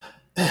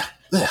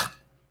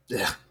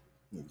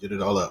Get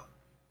it all out.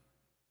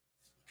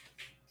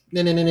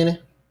 Nah, nah, nah, nah, nah.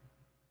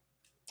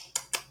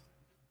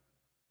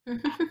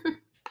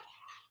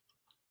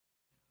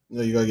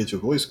 Yeah, you gotta get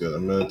your voice good.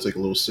 I'm gonna take a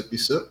little sippy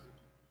sip,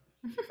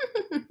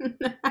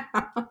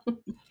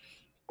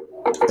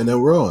 and then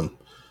we're on.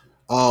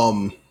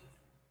 Um,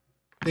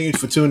 Thank you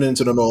for tuning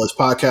into the Knowledge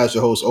Podcast.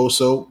 Your host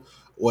Oso.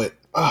 With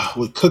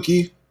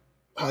Cookie.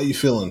 How you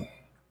feeling?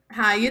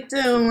 How you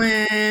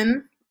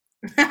doing?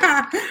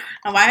 Why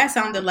I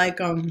sounded like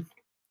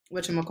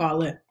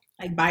whatchamacallit?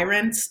 Like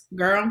Byron's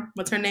girl.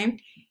 What's her name?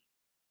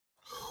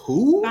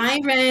 Who?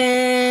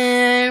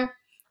 Byron.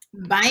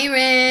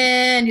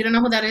 Byron. You don't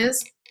know who that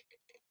is?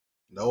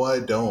 No, I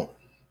don't.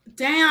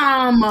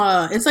 Damn.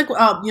 It's like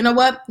you know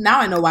what? Now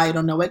I know why you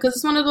don't know it, because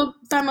it's one of the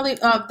family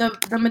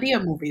the Medea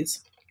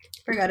movies.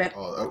 Forget it.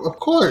 Of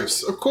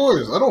course, of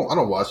course. I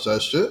don't watch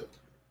that shit.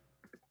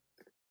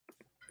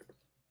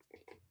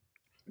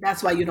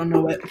 That's why you don't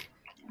know it.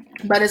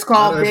 But it's Not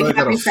called everybody Big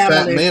got a Happy fat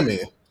Family. mammy.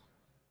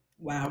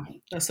 Wow,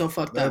 that's so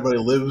fucked Not up. everybody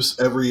lives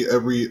every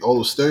all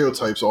the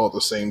stereotypes all at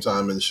the same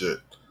time and shit.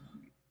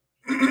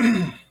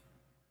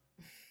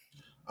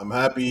 I'm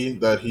happy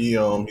that he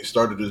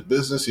started his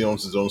business. He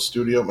owns his own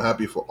studio. I'm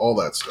happy for all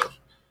that stuff.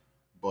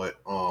 But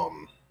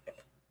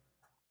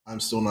I'm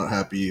still not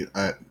happy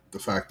at the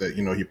fact that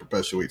he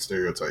perpetuates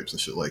stereotypes and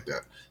shit like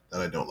that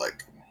I don't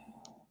like.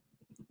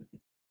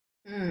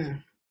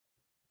 Mm.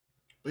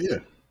 But yeah,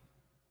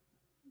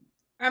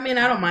 I mean,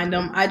 I don't mind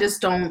him. I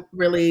just don't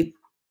really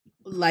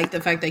like the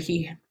fact that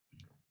he.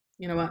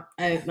 You know what?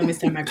 Let me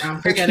stand my ground.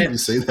 I Forget can't even it.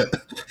 say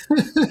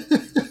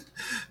that.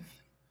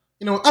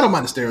 I don't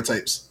mind the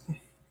stereotypes.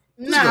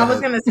 No, Just go I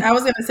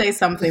was ahead. gonna say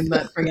something,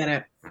 but forget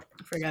it.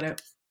 Forget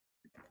it.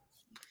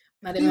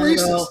 Not Be even gonna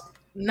go. racist.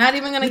 Not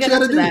even gonna What you get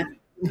gotta into that.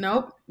 do?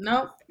 Nope.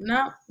 Nope.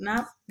 Nope.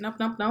 Nope. Nope.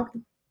 Nope. Nope.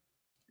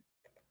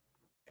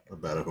 How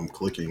bad if I'm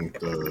clicking?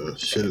 The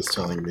shit is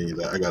telling me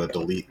that I gotta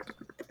delete.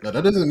 Now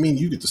that doesn't mean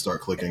you get to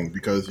start clicking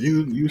because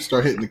you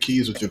start hitting the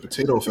keys with your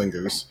potato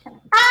fingers.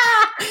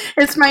 Ah!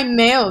 It's my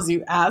nails,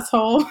 you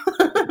asshole.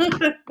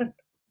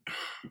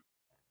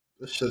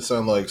 This shit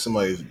sound like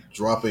somebody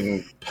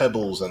dropping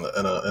pebbles in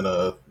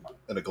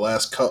a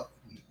glass cup.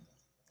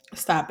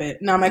 Stop it.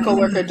 Now my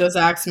coworker just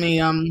asked me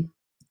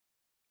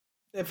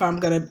if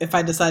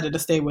I decided to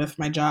stay with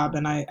my job,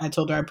 and I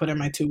told her I put in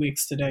my 2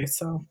 weeks today.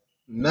 So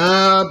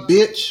Nah,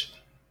 bitch.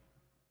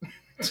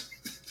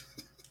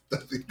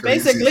 That'd be crazy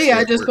as basically, shit.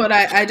 I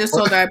just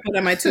told her I put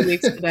in my 2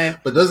 weeks today.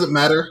 But does it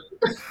matter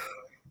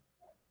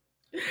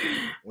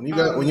when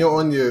Um,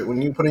 you're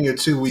when you put in your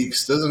 2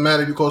 weeks? Doesn't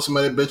matter if you call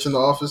somebody a bitch in the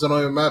office. It don't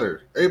even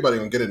matter. Everybody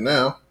gonna get it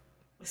now.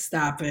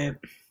 Stop it.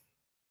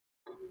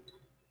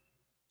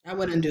 I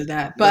wouldn't do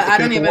that. You got But the I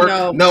don't even paperwork?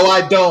 know. No,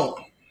 I don't.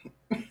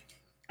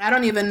 I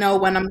don't even know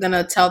when I'm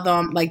gonna tell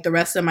them, like, the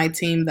rest of my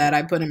team, that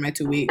I put in my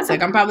 2 weeks.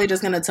 Like, I'm probably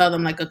just gonna tell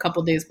them like a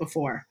couple days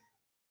before.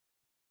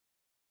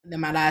 Then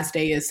my last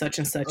day is such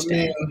and I such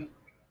day. mean,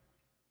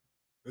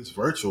 it's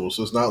virtual,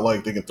 so it's not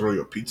like they can throw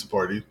you a pizza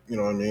party. You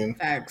know what I mean?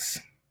 Facts.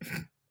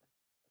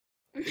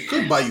 They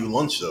could buy you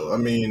lunch though. I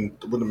mean,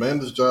 with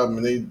Amanda's job, I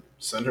mean, they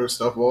send her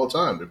stuff all the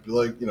time. They'd be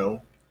like,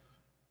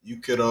 you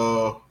could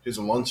here's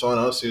a lunch on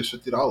us. Here's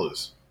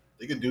 $50.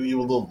 They could do you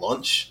a little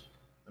lunch.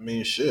 I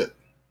mean, shit.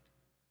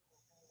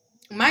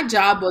 My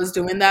job was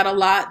doing that a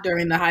lot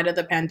during the height of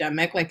the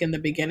pandemic, like in the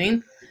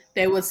beginning.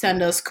 They would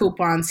send us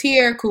coupons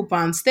here,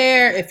 coupons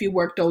there. If you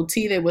worked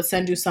OT, they would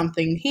send you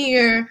something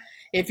here.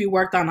 If you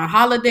worked on a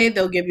holiday,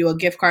 they'll give you a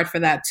gift card for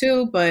that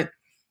too. But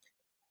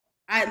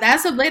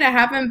as of late, I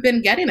haven't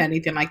been getting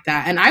anything like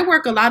that. And I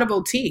work a lot of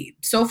OT.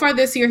 So far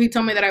this year, he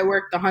told me that I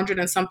worked 100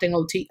 and something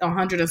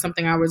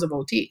hours of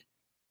OT.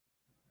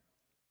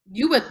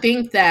 You would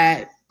think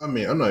that, I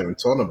mean, I'm not even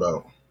talking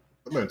about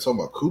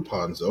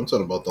coupons though. I'm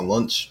talking about the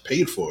lunch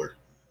paid for.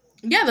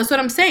 yeah, that's what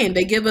I'm saying.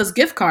 They give us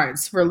gift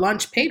cards for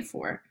lunch paid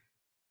for.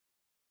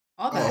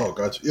 All that. Oh,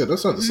 gotcha. Yeah,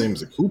 that's not the Hmm. same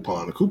as a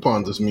coupon. A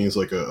coupon just means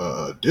like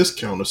a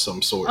discount of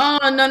some sort.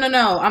 Oh, no, no,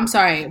 no. I'm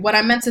sorry. What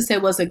I meant to say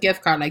was a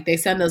gift card. Like, they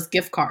send us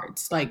gift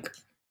cards. Like,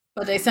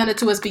 but they send it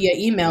to us via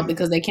email Yeah,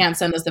 because they can't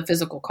send us the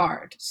physical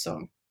card.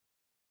 So,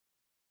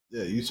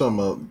 yeah. You talking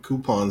about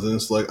coupons, and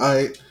it's like, all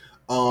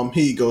right,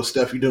 here you go,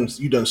 Steph.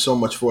 You done so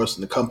much for us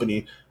in the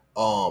company.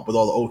 With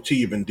all the OT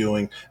you've been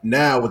doing,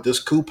 now with this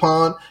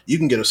coupon, you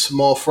can get a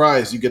small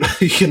fries. You get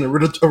an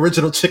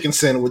original chicken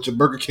sandwich at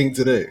Burger King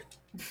today,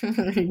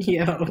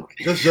 yo,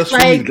 just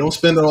for you. like, Don't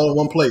spend it all in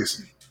one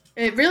place.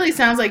 it really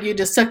sounds like you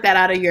just took that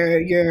out of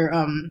your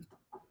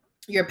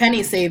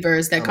penny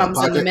savers that Out of my comes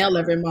in the pocket. mail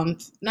every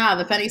month. Nah,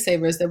 the penny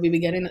savers that we be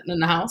getting in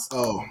the house.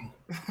 Oh,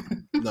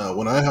 no,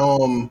 while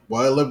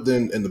I lived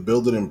in the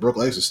building in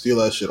Brooklyn, I used to steal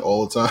that shit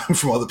all the time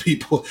from other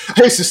people.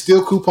 I used to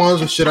steal coupons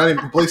and shit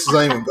places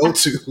I didn't even go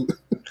to.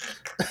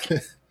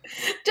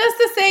 Just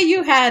to say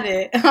you had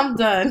it. I'm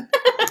done.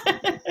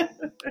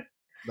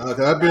 Nah, cause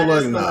I'd be That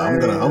like, is nah,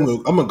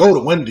 hilarious. I'm gonna go to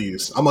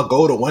Wendy's. I'm gonna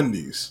go to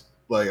Wendy's.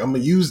 Like I'm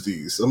gonna use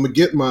these. I'm gonna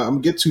get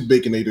two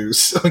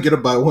baconators. I'm gonna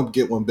buy one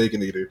get one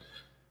baconator.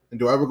 And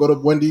do I ever go to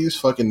Wendy's?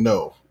 Fucking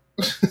no.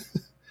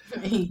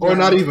 Or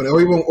not Yo, even,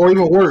 or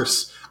even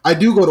worse. I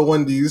do go to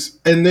Wendy's,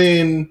 and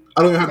then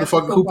I don't even have the get the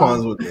fucking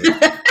coupons coupon. with me.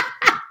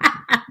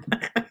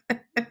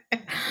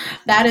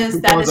 That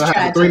Coupons is I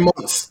have for three tragic.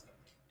 months.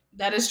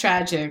 That is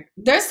tragic.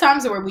 There's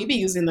times where we be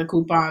using the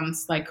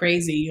coupons like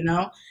crazy, you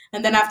know?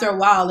 And then after a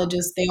while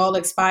they all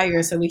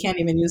expire so we can't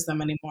even use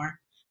them anymore.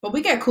 But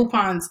we get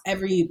coupons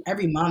every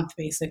month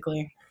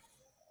basically.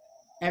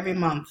 Every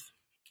month.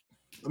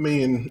 I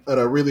mean, at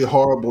a really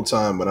horrible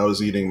time when I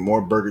was eating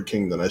more Burger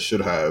King than I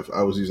should have,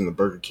 I was using the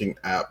Burger King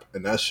app,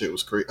 and that shit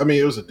was crazy. I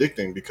mean, it was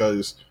addicting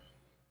because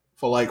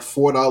for like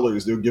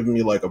 $4, they were giving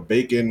me like a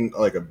bacon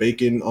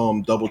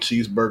double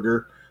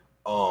cheeseburger,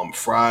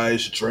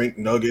 fries, drink,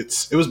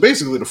 nuggets. It was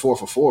basically the 4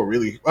 for $4,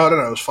 really. I don't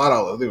know, it was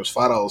 $5. I think it was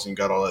 $5 and you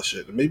got all that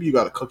shit. And maybe you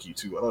got a cookie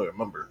too. I don't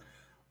remember.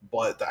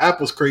 But the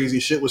app was crazy.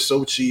 Shit was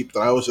so cheap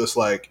that I was just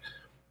like,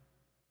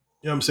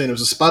 you know what I'm saying? There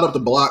was a spot up the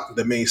block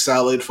that made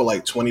salad for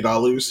like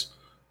 $20.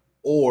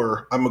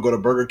 Or I'm gonna go to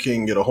Burger King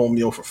and get a whole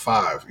meal for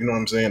 5. You know what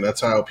I'm saying?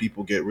 That's how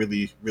people get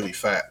really, really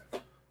fat.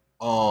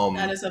 That Um,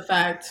 is a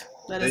fact.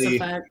 That is a they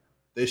fact.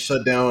 they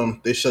shut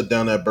down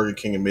that Burger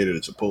King and made it a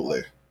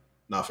Chipotle.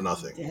 Not for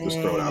nothing. Just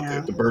throw it out there.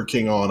 Damn. The Burger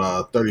King on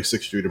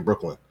 36th Street in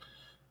Brooklyn.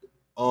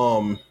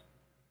 Um,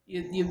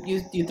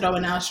 You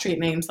throwing out street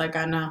names like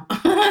I know.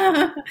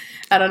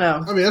 I don't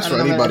know. I mean that's I for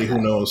don't know where anybody that's who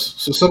at. knows.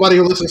 So somebody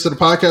who listens to the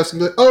podcast and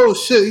be like, "Oh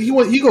shit,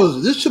 he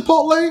goes this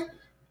Chipotle?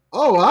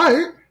 Oh, all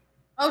right,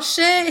 Oh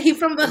shit, he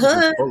from the that's a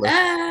good hood. Chipotle."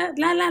 Ah,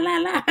 la la la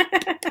la.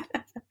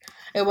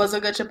 It was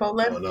a good Oh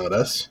Chipotle. no,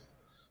 that's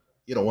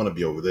you don't want to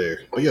be over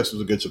there. But yes, it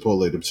was a good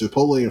Chipotle. The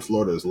Chipotle in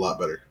Florida is a lot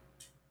better.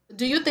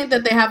 Do you think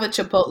that they have a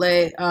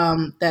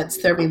Chipotle that's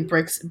serving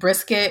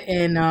brisket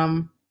in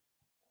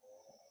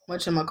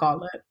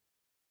whatchamacallit?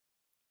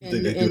 You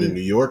think they do it in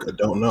New York? I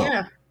don't know.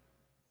 Yeah,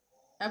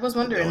 I was I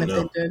wondering don't if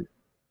they know. did.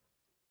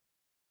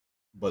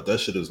 But that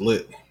shit is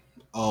lit.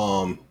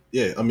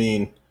 Yeah, I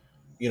mean,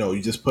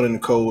 you just put in the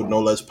code No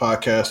Less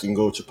Podcast. You can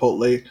go to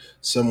Chipotle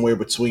somewhere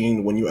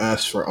between when you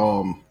ask for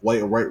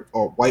white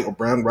or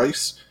brown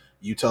rice.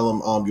 You tell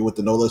them you're with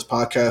the No Less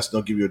Podcast.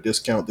 They'll give you a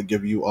discount. They'll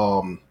give you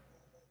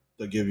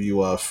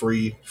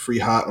free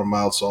hot or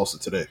mild salsa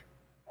today.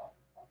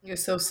 You're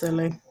so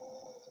silly.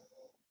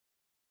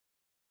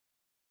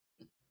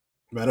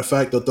 Matter of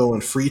fact, they'll throw in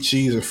free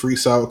cheese and free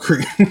sour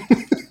cream.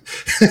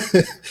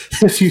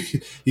 If you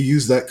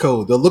use that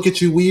code, they'll look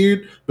at you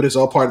weird, but it's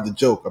all part of the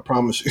joke. I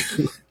promise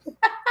you.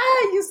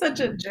 You such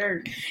a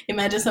jerk.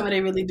 Imagine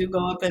somebody really do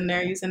go up in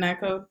there using that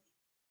code.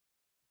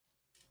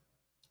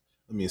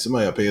 I mean,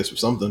 somebody got to pay us for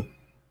something.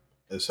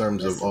 In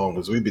terms of Listen,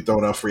 because we'd be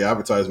throwing out free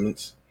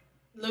advertisements.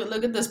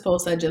 look at this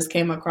post I just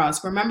came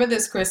across. Remember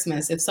this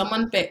Christmas, if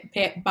someone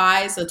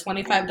buys a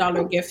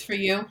 $25 gift for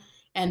you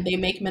and they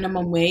make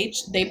minimum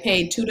wage, they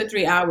pay 2 to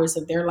 3 hours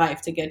of their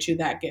life to get you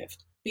that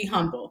gift. Be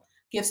humble.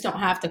 Gifts don't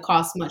have to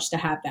cost much to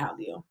have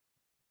value.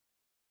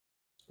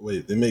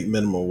 Wait, they make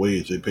minimum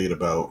wage. They paid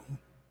about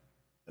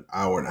an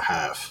hour and a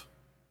half.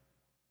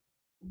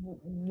 I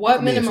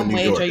What mean, for minimum New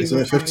wage are York, you isn't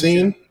it referring to?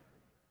 15?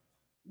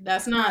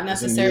 Isn't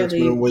New York's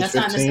minimum wage That's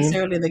not 15?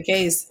 necessarily the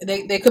case.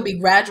 They could be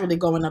gradually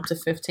going up to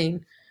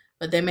 15,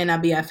 but they may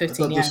not be at I 15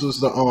 thought this yet.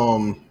 was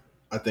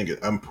the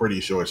I'm pretty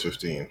sure it's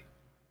 15.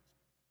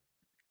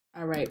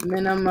 All right,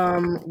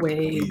 minimum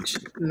wage,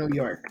 New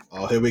York.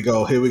 Oh, here we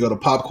go. Here we go. The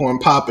popcorn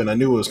popping. I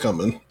knew it was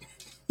coming.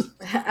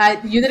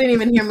 You didn't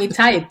even hear me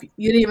type.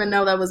 You didn't even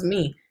know that was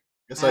me,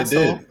 Yes, I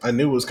asshole. did. I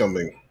knew it was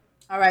coming.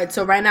 All right,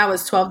 so right now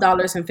it's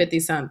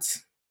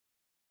 $12.50.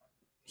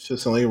 Shit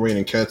sound like you're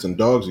raining cats and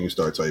dogs when you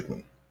start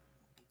typing.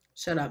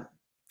 Shut up.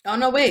 Oh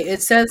no, wait.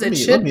 It says Let it me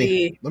let should me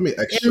be let me in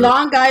extra.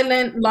 Long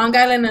Island. Long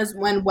Island is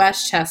when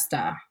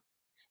Westchester.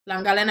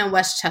 Long Island and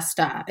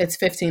Westchester. It's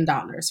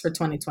 $15 for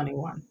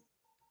 2021,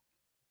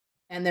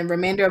 and then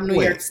remainder of New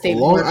York Wait, State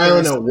Long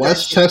Island workers and 13.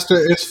 Westchester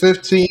is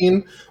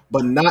 15,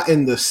 but not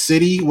in the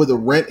city where the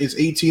rent is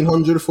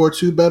 1,800 for a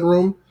 2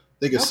 bedroom.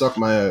 They can Nope. suck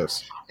my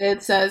ass.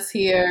 It says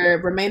here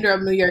remainder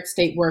of New York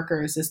State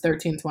workers is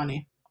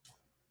 13.20.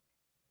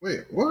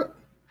 Wait, what?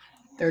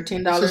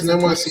 Thirteen This is dollars an and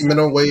twenty NYC cents.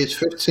 minimum wage,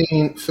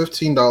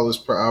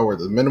 $15 per hour.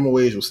 The minimum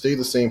wage will stay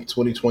the same for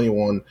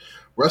 2021.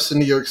 Rest of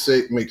New York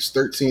State makes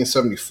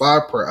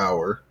 $13.75 per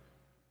hour.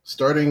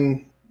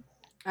 Starting,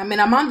 I mean,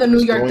 I'm on the and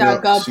it's going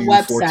up NewYork.gov to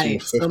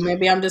website, so 14.50.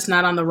 maybe I'm just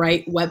not on the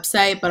right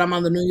website, but I'm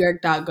on the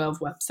NewYork.gov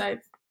website.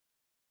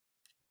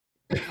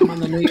 I'm on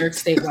the New York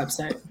State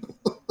website.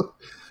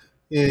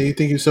 Yeah, you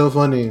think you're so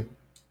funny.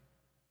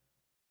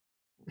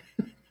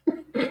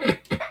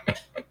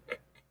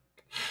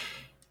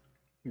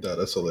 Yeah,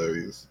 that's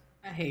hilarious.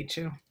 I hate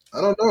you.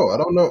 I don't know. I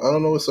don't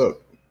know what's up.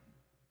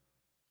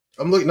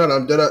 I'm looking. No, no,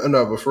 I'm dead.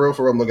 No, but for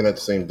real, I'm looking at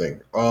the same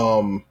thing.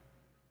 NYC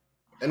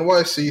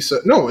said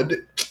no.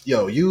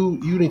 Yo, you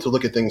need to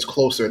look at things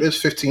closer. It is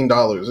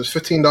 $15. It's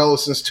 $15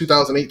 since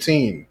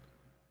 2018.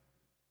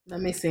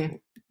 Let me see.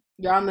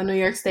 You're on the New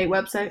York State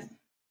website?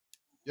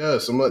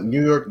 Yes, I'm at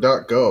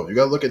NewYork.gov. You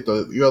gotta look at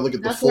the That's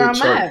where full I'm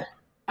chart. at.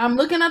 I'm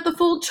looking at the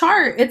full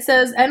chart. It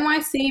says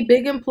NYC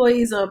big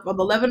employees of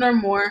 11 or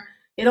more.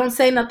 It don't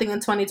say nothing in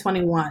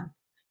 2021.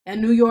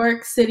 And New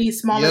York City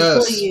small Yes.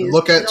 employees,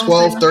 Look they at don't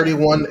say nothing.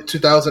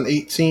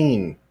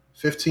 12/31/2018.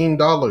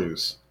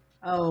 $15.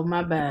 Oh,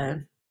 my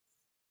bad.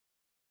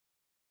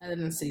 I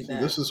didn't see See,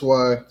 that. this is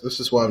why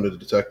I'm the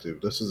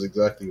detective. This is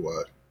exactly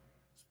why.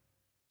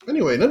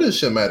 Anyway, none of this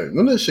shit mattered.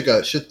 None of this shit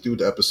got shit to do with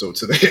the episode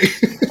today.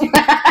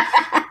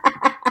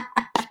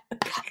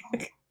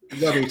 You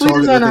got me We just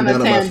talking went looking on a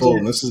down at my phone.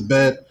 tangent. This is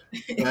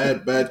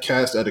bad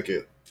cast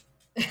etiquette.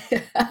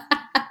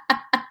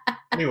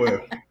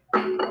 Anyway,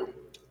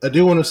 I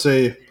do want to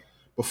say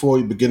before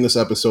we begin this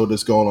episode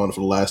that's going on for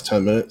the last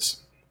 10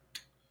 minutes,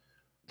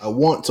 I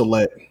want to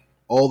let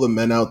all the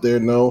men out there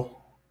know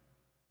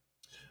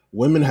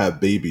women have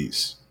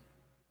babies.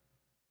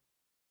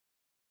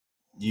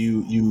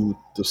 The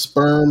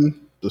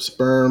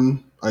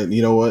sperm.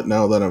 You know what?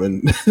 Now that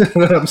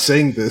I'm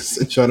saying this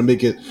and trying to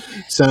make it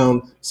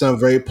sound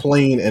very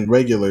plain and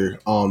regular,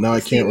 now I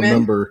can't Semen.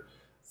 remember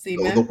the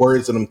Semen.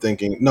 words that I'm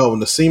thinking. No, when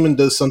the semen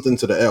does something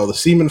to the egg, the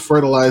semen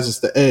fertilizes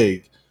the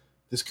egg.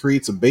 This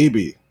creates a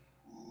baby.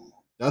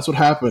 That's what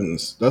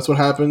happens. That's what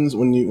happens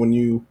when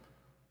you.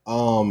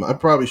 I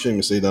probably shouldn't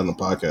even say that on the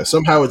podcast.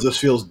 Somehow it just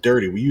feels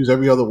dirty. We use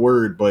every other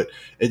word, but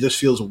it just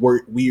feels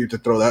weird to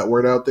throw that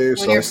word out there. When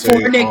So you're I'll say,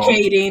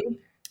 fornicating.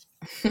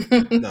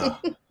 nah.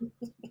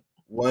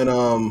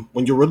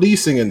 When you're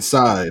releasing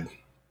inside,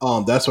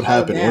 that's what Oh,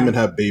 happened. Women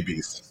damn. have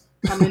babies.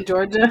 I'm in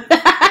Georgia.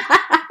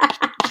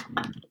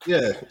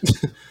 Yeah.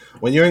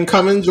 When you're in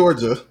Cumming,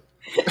 Georgia,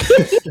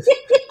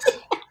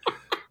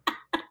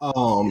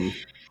 um,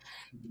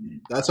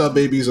 that's how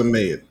babies are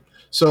made.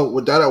 So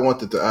with that, I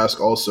wanted to ask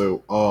also,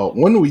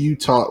 when were you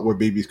taught where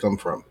babies come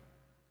from?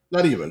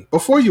 Not even.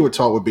 Before you were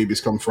taught where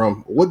babies come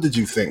from, what did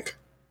you think?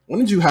 When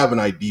did you have an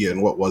idea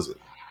and what was it?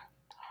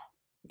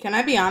 Can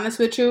I be honest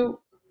with you?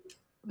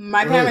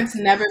 My Go ahead. parents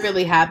never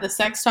really had the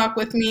sex talk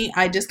with me.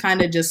 I just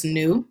kind of just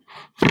knew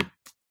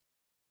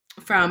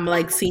from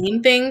like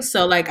seeing things.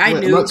 So like I Wait,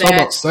 I'm knew not talking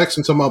that. about sex,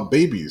 I'm talking about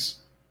babies.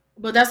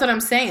 But that's what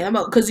I'm saying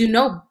about because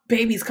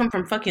babies come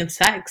from fucking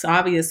sex,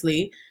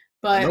 obviously.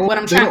 But No, what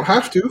I'm they trying, don't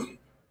have to.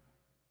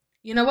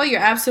 you know what? You're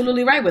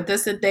absolutely right. With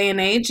this day and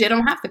age, they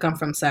don't have to come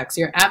from sex.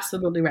 You're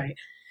absolutely right.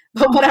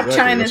 But what I'm Exactly.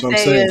 trying to That's what I'm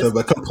say saying. is, Because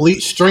a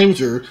complete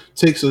stranger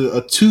takes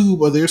a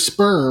tube of their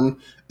sperm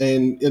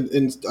and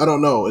I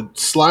don't know, it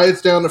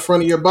slides down the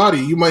front of your body.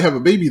 You might have a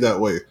baby that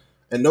way,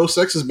 and no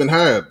sex has been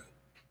had.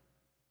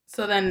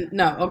 so then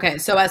no, okay.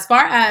 So as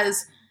far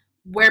as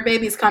where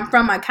babies come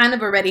from, I kind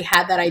of already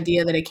had that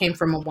idea that it came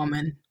from a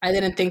woman. I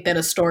didn't think that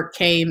a stork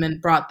came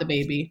and brought the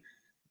baby.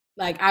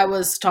 Like I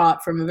was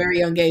taught from a very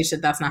young age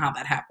that that's not how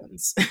that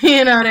happens.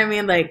 You know what I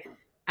mean? Like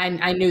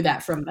I knew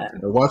that from then.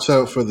 Watch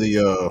out for the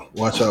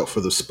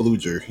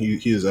splooger. He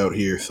is out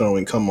here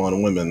throwing cum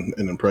on women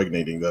and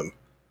impregnating them.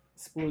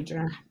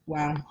 Splooger.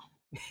 Wow.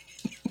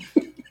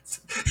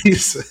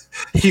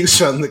 He's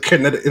from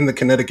the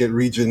Connecticut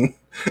region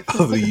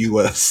of the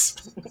U.S.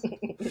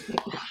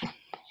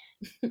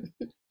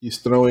 He's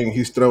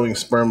throwing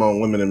sperm on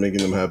women and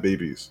making them have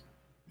babies.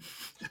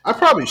 I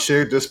probably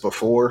shared this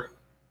before.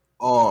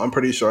 I'm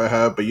pretty sure I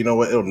have, but you know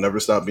what? It'll never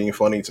stop being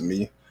funny to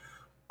me.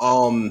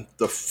 The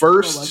What was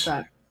first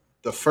that?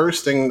 the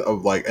first thing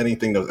of like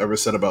anything that was ever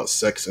said about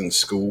sex in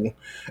school,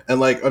 and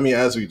like I mean,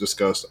 as we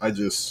discussed, I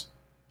don't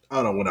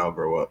know when I'll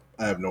grow up.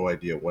 I have no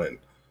idea when,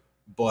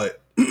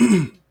 but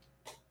we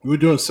were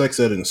doing sex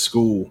ed in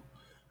school,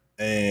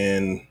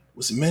 and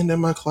was Amanda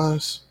in my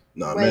class?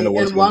 No, Amanda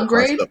Wait, in wasn't in my one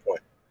class at grade? that point.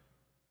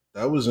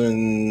 That was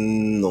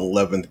in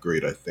 11th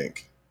grade, I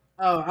think.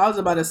 Oh, I was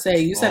about to say,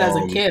 you said as a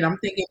Um, kid. I'm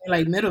thinking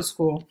like middle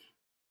school,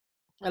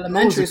 I was a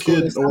elementary school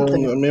or kid. Well,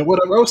 something. I mean,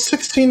 whatever. I was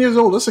 16 years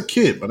old. That's a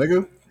kid, my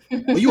nigga.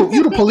 Well,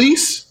 you the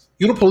police?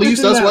 You the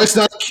police? That's why No. it's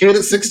not a kid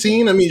at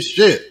 16. I mean,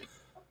 shit.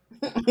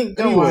 Go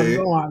on, Anyway,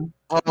 go on.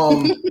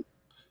 um,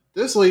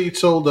 this lady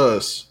told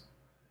us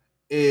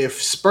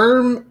if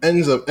sperm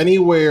ends up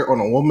anywhere on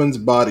a woman's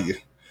body,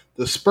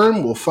 the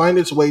sperm will find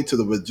its way to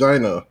the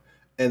vagina,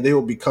 and they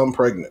will become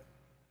pregnant.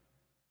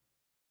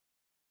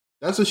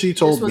 That's what she This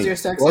told was me. your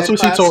sex Well, that's ed what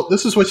she class? told.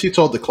 This is what she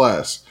told the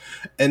class,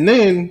 and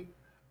then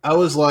I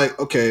was like,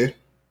 okay,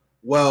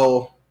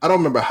 well, I don't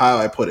remember how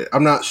I put it.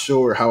 I'm not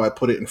sure how I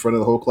put it in front of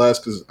the whole class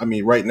because I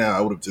mean, right now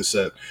I would have just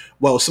said,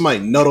 "Well, somebody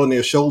nut on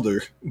their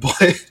shoulder,"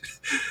 but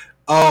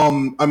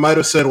I might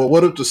have said, "Well,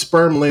 what if the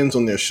sperm lands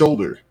on their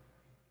shoulder?"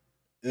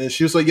 And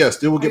she was like, "Yes,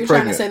 they will Are get you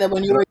trying to pregnant." say that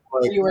when And I was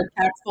like, you were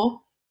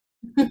tactful?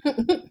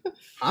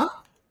 "Huh?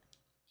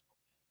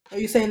 Are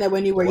you saying that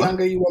when you were What?"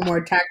 younger you were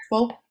more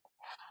tactful?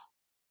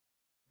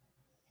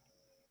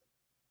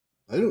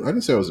 I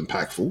didn't say I was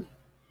impactful.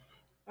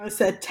 I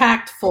said I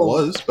tactful.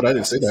 was, but I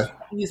didn't say that.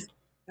 You,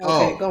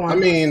 okay, Oh, go I on.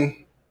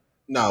 mean,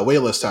 nah, way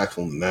less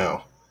tactful than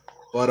now.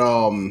 But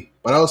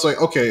I was like,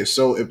 okay,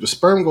 so if the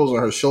sperm goes on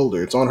her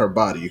shoulder, it's on her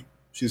body,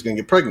 she's gonna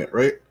get pregnant,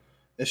 right?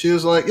 And she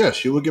was like, yeah,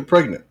 she would get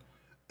pregnant.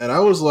 And I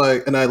was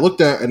like, and I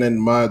looked at, and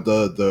then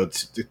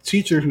the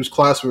teacher whose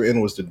class we were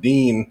in was the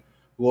dean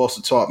who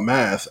also taught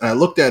math. And I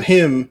looked at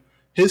him,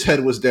 his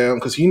head was down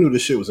because he knew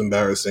this shit was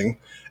embarrassing.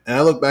 And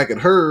I looked back at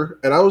her,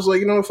 and I was like,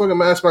 you know what, fuck, I'm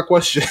gonna ask my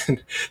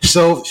question.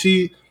 So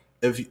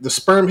if the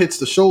sperm hits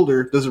the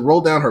shoulder, does it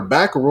roll down her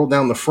back or roll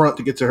down the front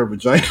to get to her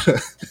vagina?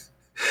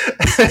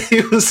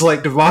 He was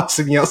like, Devon's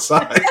me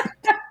outside.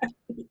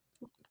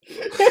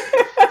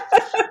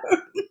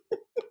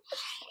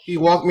 He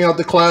walked me out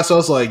the class. I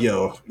was like,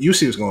 yo, you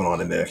see what's going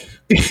on in there.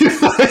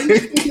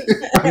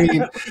 I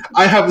mean,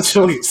 I have a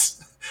choice.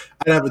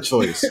 I have a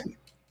choice.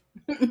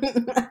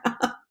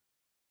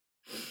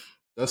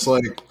 That's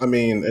like, I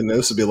mean, and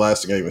this will be the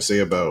last thing I even say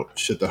about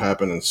shit that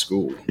happened in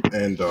school.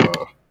 And Does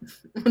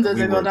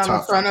we it were go down the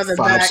top front or the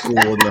five back? school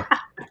in the,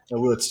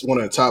 and we were one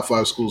of the top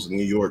 5 schools in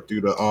New York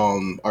due to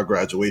our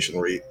graduation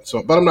rate.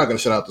 So, but I'm not going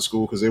to shout out the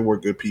school because there were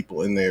good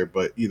people in there.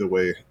 But either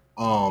way,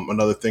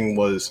 another thing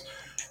was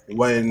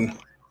when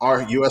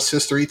our U.S.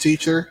 history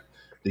teacher,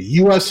 the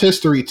U.S.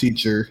 history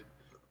teacher,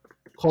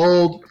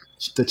 called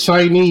the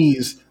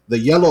Chinese the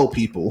yellow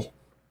people.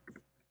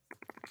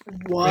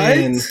 What?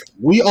 And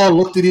we all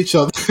looked at each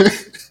other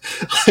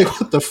like,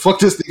 what the fuck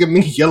does this nigga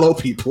mean, yellow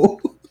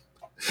people?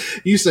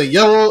 You say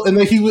yellow, and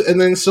then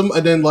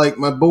and then like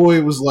my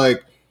boy was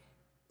like,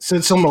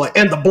 said something like,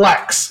 and the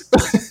blacks.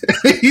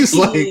 He's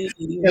like,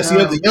 yes, you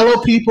have the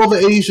yellow people,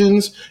 the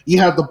Asians, you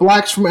have the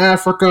blacks from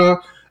Africa,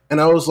 and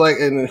I was like,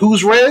 and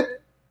who's red?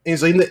 And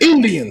he's like, the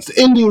Indians.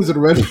 The Indians are the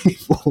red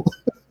people.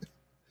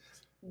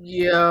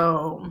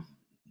 Yo.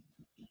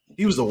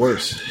 He was the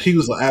worst. He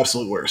was the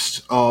absolute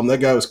worst. That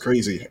guy was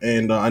crazy,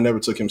 and I never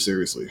took him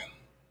seriously.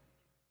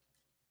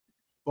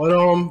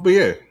 But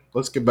yeah,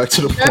 let's get back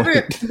to the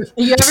point.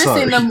 You ever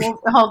seen the movie?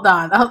 Hold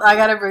on, I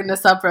gotta bring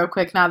this up real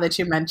quick now that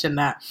you mentioned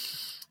that.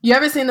 You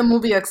ever seen the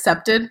movie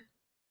Accepted?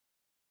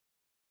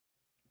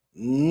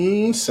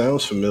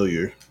 Sounds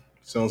familiar.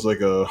 Sounds like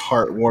a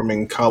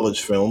heartwarming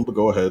college film, but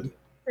go ahead.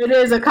 It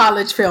is a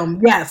college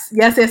film. Yes.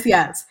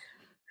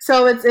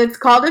 So it's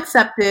called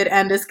Accepted,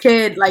 and this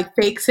kid like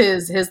fakes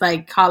his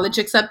like college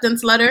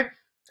acceptance letter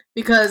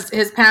because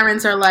his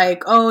parents are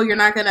like, oh, you're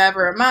not gonna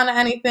ever amount to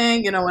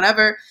anything,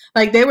 whatever.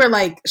 Like they were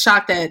like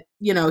shocked that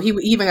he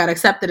even got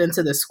accepted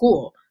into the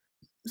school.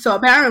 So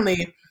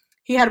apparently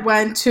he had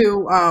went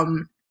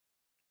to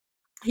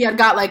he had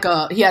got like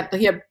he had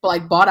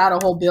like bought out a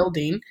whole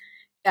building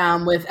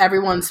with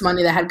everyone's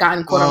money that had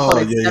gotten quote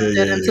unquote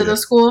accepted into the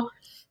school.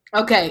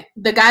 Okay,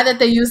 the guy that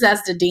they use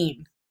as the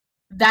dean,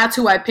 that's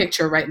who I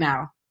picture right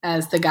now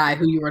as the guy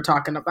who you were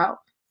talking about.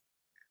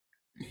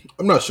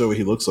 I'm not sure what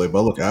he looks like, but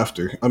I'll look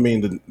after. I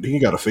mean, he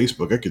got a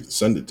Facebook. I could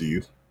send it to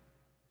you.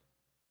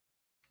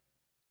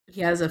 He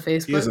has a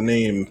Facebook. He has a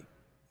name.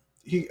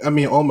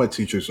 All my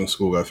teachers in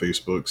school got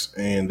Facebooks,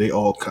 and they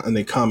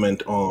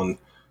comment on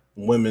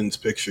women's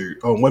picture,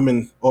 on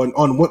women,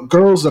 on what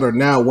girls that are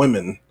now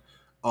women,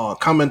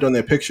 comment on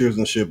their pictures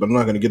and shit. But I'm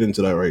not going to get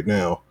into that right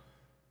now.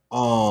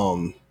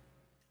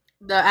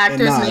 The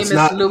actor's name is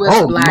Lewis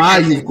Black. My,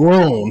 you've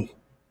grown.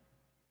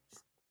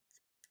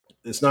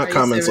 It's not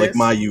comments like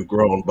my, you've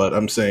grown, but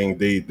I'm saying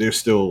they're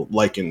still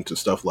liking to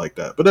stuff like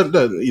that. But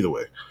either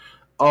way,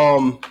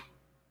 so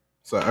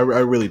I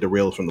really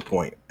derailed from the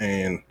point,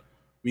 and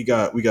we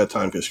got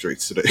time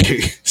constraints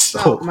today.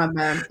 So my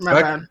bad.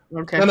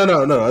 Okay.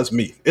 No, that's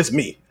me. It's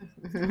me.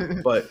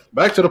 But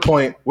back to the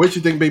point. Where'd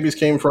you think babies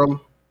came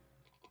from?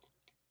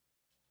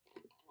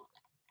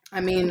 I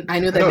mean, I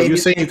knew that. You're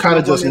saying you kind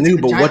of just knew,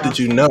 but what did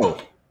you know?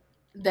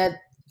 That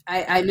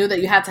I knew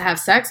that you had to have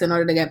sex in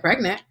order to get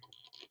pregnant.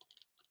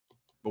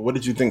 But what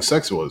did you think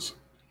sex was?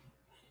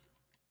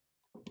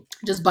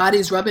 Just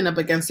bodies rubbing up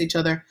against each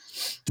other.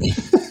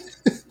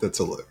 That's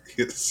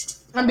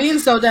hilarious. I'm being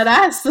so dead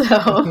ass,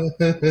 though.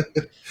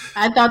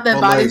 I thought that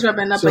bodies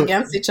rubbing up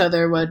against each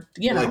other would,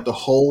 like the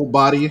whole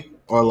body,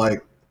 or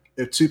like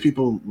if two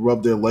people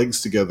rub their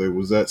legs together,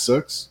 was that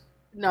sex?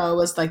 No, it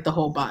was like the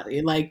whole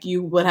body. Like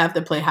you would have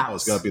to play house. Oh,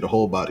 it's got to be the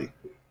whole body.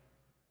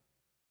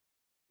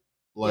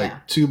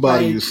 Like two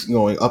bodies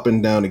going up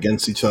and down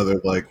against each other,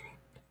 like.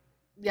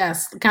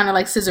 Yes, kind of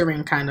like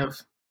scissoring, kind of,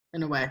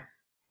 in a way.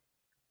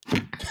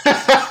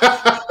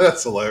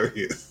 That's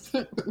hilarious.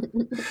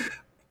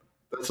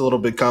 That's a little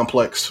bit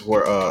complex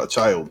for a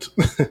child.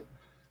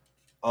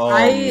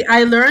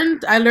 I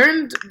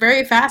learned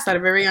very fast at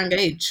a very young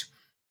age.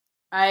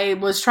 I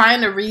was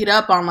trying to read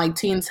up on like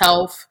teens'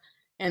 health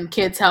and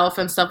kids' health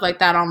and stuff like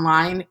that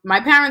online. My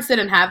parents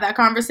didn't have that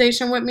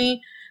conversation with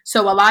me,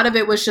 so a lot of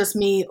it was just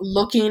me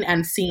looking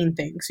and seeing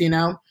things, In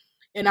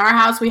our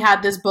house, we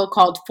had this book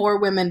called For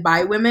Women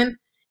by Women,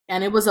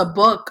 and it was a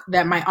book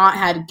that my aunt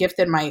had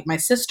gifted my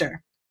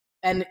sister.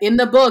 And in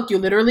the book, you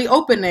literally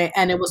open it,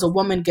 and it was a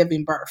woman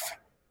giving birth.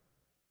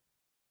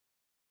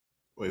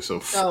 Wait, so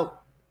Fubu?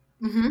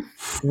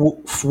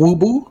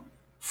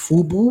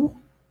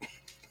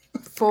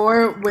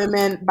 For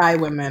Women by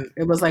Women.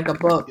 It was like a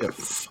book. Yeah.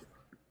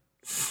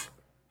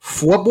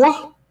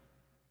 Foie?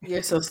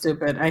 You're so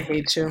stupid. I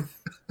hate you.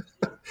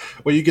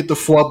 Where you get the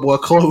foie bois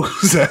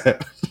clothes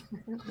at?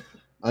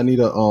 I need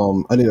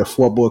a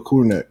foie bois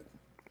crew neck.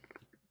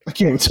 I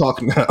can't even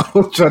talk now.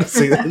 I'm trying to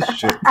say that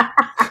shit.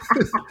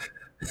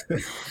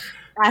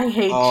 I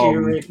hate you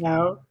right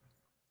now.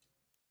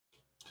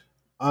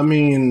 I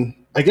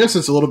mean, I guess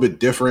it's a little bit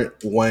different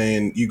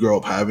when you grow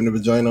up having a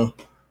vagina.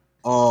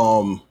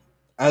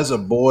 as a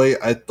boy,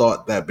 I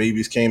thought that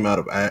babies came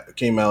out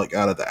like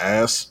out of the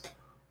ass.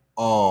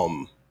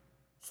 Um,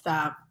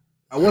 Stop.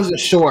 I wasn't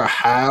sure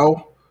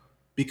how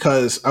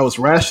because I was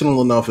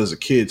rational enough as a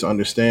kid to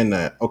understand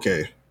that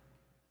okay,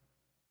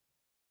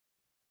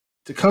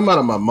 to come out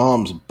of my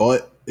mom's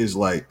butt is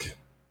like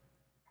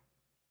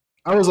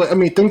I was like I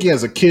mean thinking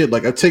as a kid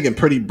like I've taken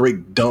pretty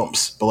big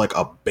dumps, but like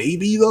a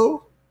baby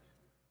though,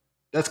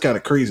 that's kind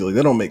of crazy. Like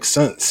that don't make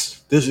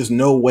sense. There's just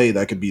no way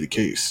that could be the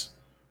case.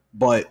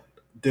 But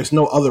there's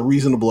no other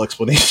reasonable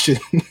explanation.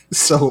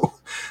 So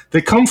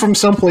they come from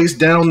someplace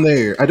down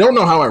there. I don't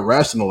know how I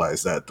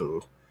rationalize that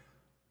though.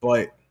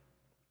 But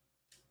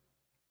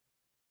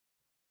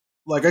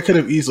like I could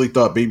have easily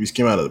thought babies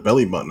came out of the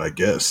belly button, I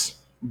guess.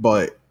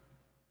 But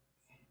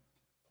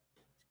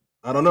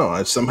I don't know.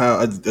 I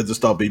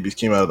just thought babies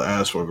came out of the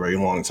ass for a very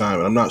long time,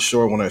 and I'm not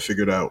sure when I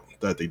figured out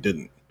that they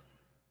didn't.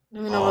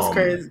 You know what's Um,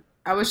 crazy?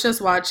 I was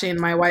just watching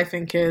My Wife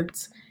and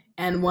Kids,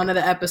 and one of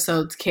the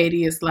episodes,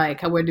 Katie is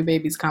like, "Where do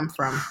babies come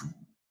from?"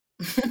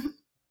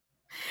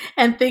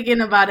 And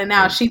thinking about it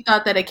now, and, she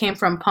thought that it came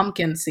from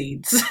pumpkin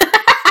seeds.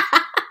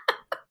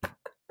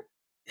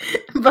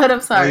 But I'm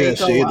oh sorry, yeah,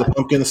 go she ate the on.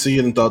 pumpkin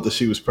seed and thought that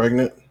she was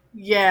pregnant.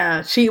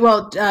 Yeah, she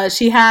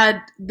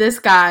had this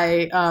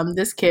guy,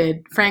 this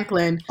kid,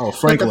 Franklin, Oh,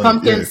 put the Franklin,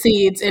 pumpkin yeah,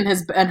 seeds in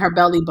her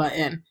belly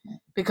button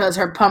because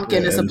yeah,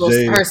 and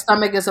Jay her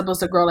stomach is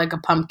supposed to grow like a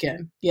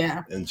pumpkin.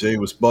 Yeah. and Jay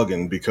was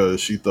bugging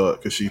because she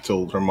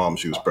told her mom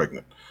she was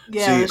pregnant.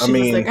 Yeah, See, I she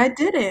was like, mean, "I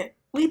did it.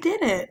 We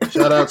did it."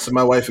 shout out to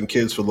My Wife and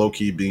Kids for low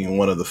key being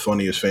one of the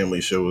funniest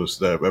family shows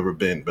that have ever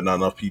been, but not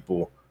enough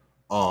people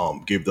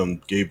gave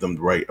them the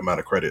right amount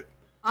of credit.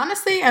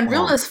 Honestly, and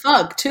real Um, as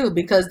fuck too,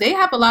 because they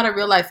have a lot of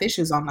real life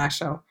issues on that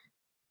show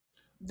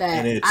and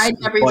that it's I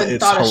never but even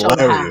it's thought a show would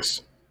have.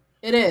 hilarious.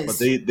 It But is.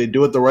 they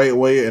do it the right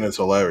way, and it's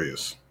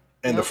hilarious.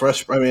 And Yep,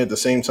 I mean, at the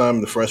same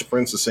time, the Fresh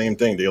Prince, the same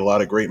thing. They had a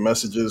lot of great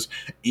messages,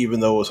 even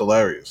though it was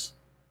hilarious.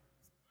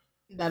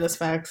 that is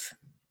facts.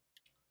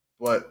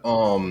 But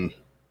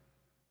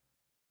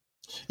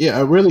yeah,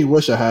 I really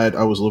wish I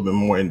was a little bit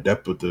more in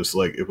depth with this.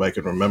 Like, if I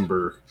could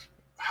remember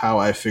how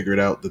I figured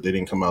out that they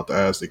didn't come out the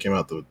ass, they came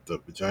out the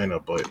vagina.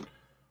 But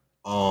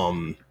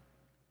um,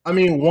 I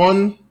mean,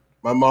 one,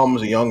 my mom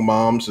was a young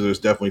mom, so there's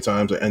definitely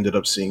times I ended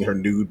up seeing her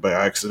nude by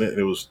accident.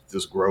 It was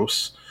just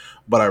gross.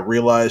 But I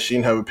realized she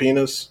didn't have a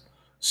penis,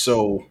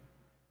 so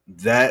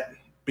that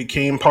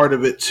became part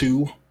of it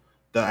too.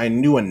 That I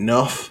knew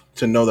enough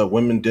to know that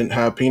women didn't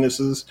have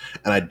penises,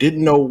 and I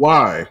didn't know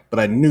why, but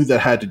I knew that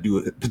had to do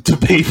with the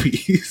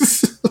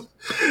babies.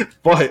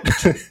 But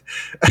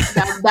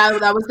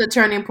That was the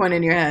turning point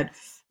in your head.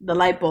 The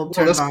light bulb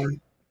well, turned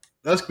on.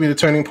 that's gonna be the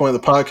turning point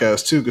of the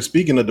podcast too. Because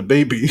speaking of the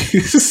babies,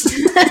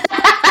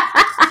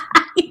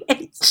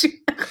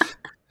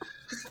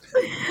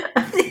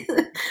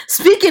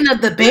 Speaking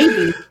of the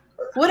baby,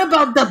 what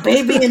about the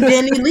baby and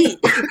Danny Lee?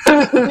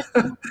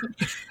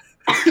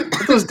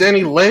 that was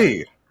Danny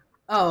Lay.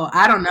 Oh,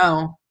 I don't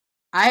know.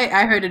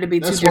 I heard it to be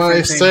two That's why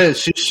I different things. said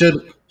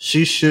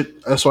she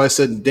should. That's why I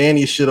said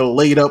Danny should have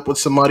laid up with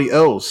somebody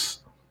else.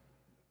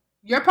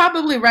 You're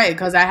probably right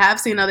because I have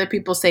seen other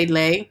people say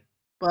Lay,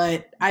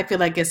 but I feel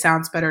like it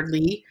sounds better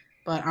Lee.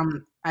 But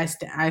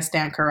I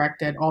stand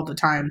corrected all the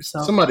time.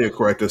 So Somebody will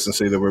correct us and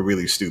say that we're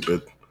really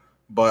stupid.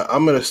 But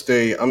I'm gonna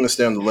stay on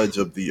the ledge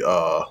of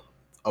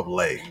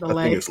Lay. the I think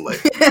Lay. it's Lay.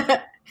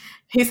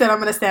 He said, "I'm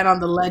going to stand on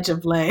the ledge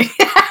of Lay."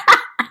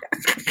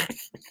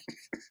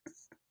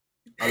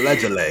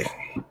 Allegedly.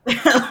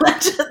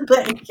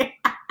 Allegedly.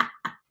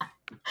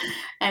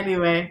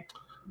 Anyway,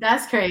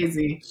 that's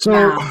crazy. So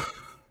Now,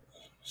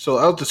 so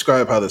I'll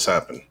describe how this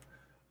happened.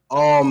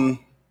 Um,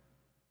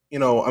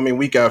 I mean,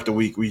 week after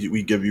week,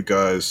 we give you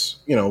guys,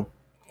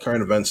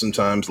 current events,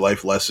 sometimes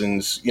life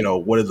lessons.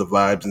 What are the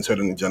vibes in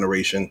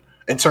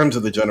terms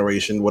of the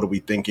generation, what are we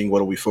thinking?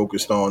 What are we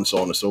focused on? So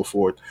on and so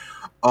forth.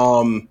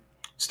 Um,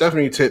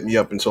 Stephanie hit me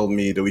up and told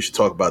me that we should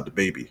talk about the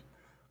baby.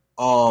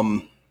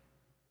 Um,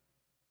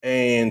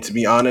 and to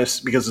be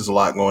honest, because there's a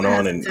lot going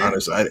on, and hesitant.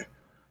 honestly,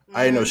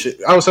 I know Mhm. shit.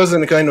 I was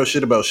hesitant because I know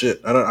shit about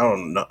shit. I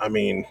don't know. I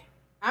mean,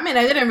 I mean,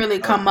 I didn't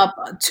really uh, come up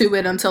to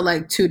it until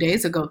like 2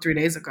 days ago, 3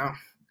 days ago.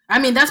 I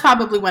mean, that's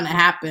probably when it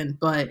happened,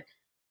 but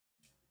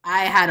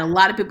I had a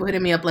lot of people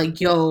hitting me up like,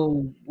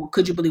 "Yo,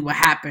 could you believe what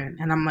happened?"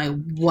 And I'm like,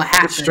 "What it's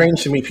happened?"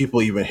 strange to me.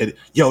 People even hit.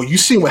 Yo, you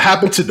seen what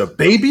happened to the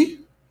baby?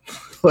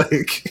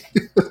 Like,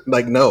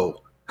 like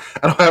no,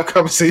 I don't have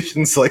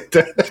conversations like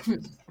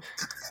that.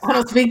 I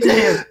don't speak to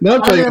him. Now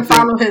I'm I don't trying to even think.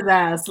 follow his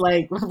ass.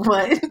 Like,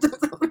 what?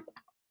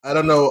 I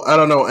don't know. I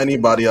don't know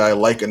anybody I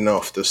like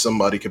enough that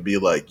somebody could be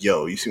like,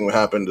 "Yo, you seen what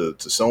happened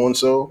to so and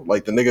so?"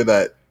 Like the nigga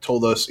that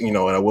told us, and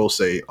I will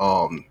say,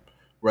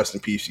 rest in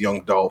peace,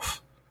 Young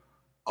Dolph.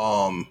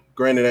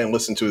 Granted, I didn't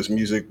listen to his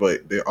music,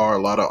 but there are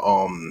a lot of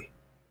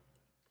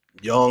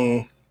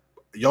young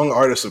young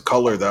artists of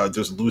color that are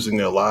just losing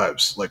their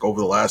lives. Like over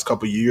the last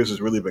couple of years,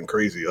 has really been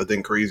crazy. I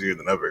think crazier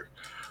than ever.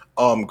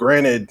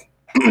 Granted,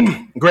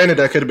 granted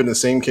that could have been the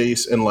same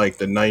case in like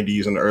the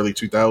 '90s and the early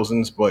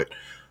 2000s, but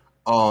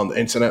the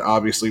internet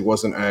obviously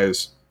wasn't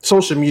as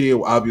social media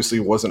obviously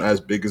wasn't as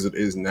big as it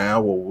is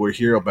now. Well, we'll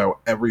hear about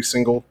every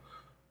single.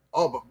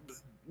 Oh,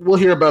 we'll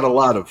hear about a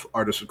lot of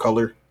artists of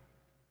color,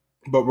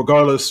 but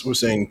regardless, we're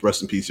saying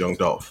rest in peace, Young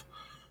Dolph.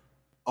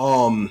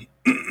 Um,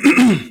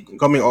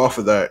 coming off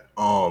of that,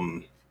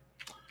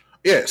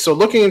 yeah. So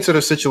looking into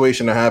the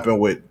situation that happened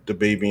with the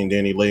baby and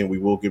Danny Lane, we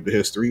will give the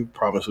history.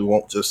 Promise we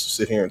won't just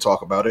sit here and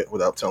talk about it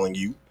without telling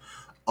you.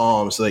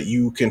 So that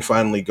you can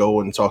finally go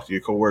and talk to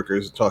your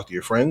coworkers and talk to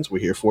your friends. We're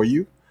here for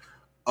you.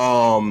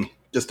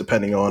 Just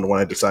depending on when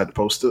I decide to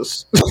post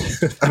this.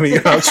 I mean,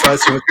 I'll try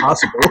as soon as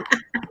possible.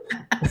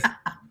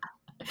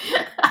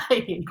 I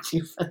hate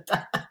you for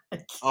that.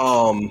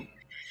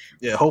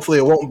 Yeah, hopefully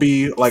it won't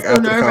be like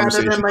after the Sooner rather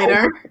conversation. than later.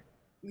 Over.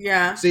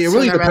 Yeah. See, it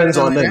really sooner rather depends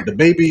than on later.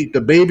 them.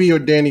 The baby or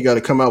Danny got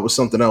to come out with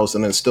something else,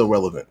 and then it's still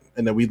relevant,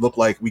 and then we look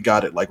like we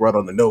got it like right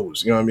on the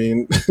nose. You know what I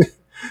mean?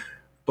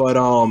 but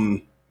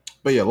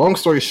but yeah. Long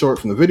story short,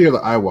 from the video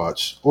that I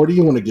watched, or do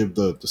you want to give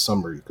the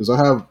summary? Because I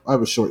have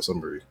a short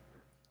summary.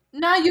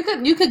 No, you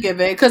could give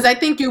it because I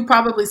think you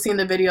probably seen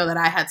the video that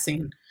I had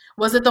seen.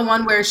 Was it the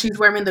one where she's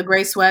wearing the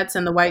gray sweats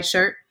and the white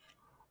shirt?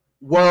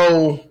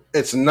 Well,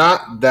 it's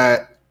not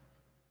that.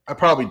 I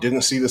probably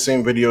didn't see the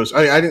same videos.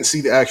 I didn't see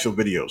the actual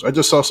videos. I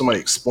just saw somebody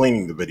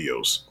explaining the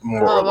videos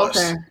more or less.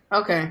 Okay.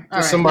 Okay. All Just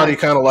right. somebody Right.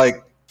 kind of like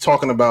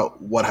talking about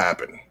what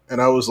happened.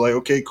 And I was like,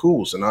 okay,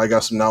 cool. So now I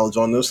got some knowledge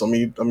on this. So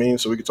we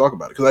can talk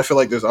about it. Because I feel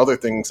like there's other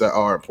things that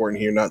are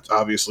important here. Not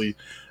obviously,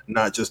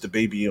 not just the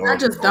baby Not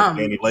just on dumb.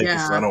 Danny Lake.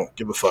 Because Yeah. I don't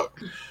give a fuck.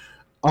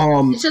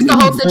 It's just the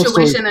whole long story-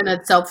 situation in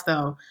itself,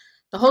 though.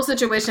 The whole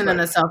situation in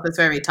Right. itself is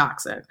very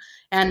toxic,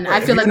 and Right. I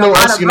If feel you like a know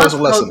lot us, of you know us the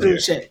go lesson through here.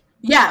 shit.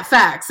 Yeah,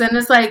 facts, and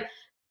it's like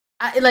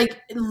like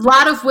a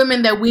lot of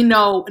women that we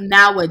know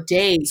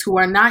nowadays who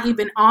are not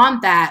even on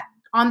that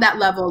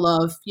level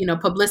of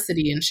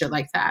publicity and shit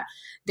like that.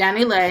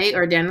 Danny Lay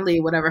or Danny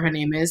Lee, whatever her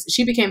name is,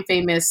 she became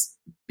famous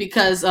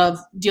because of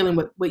dealing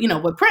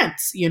with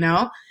Prince,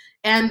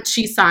 and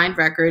she signed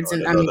records, Oh, I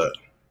and didn't I know mean,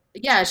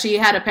 that. yeah, she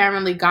had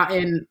apparently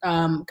gotten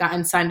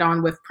signed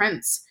on with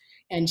Prince,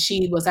 and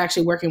she was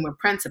actually working with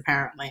Prince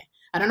apparently.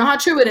 I don't know how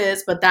true it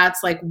is, but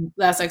that's like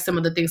some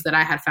of the things that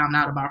I had found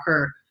out about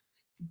her.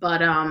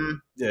 But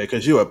Yeah,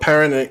 because you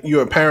apparently,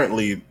 I'm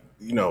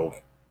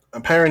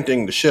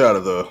parenting the shit out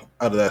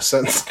of that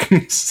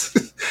sentence.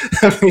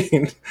 I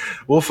mean,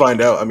 we'll find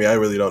out. I mean, I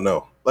really don't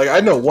know. Like, I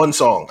know one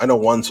song. I know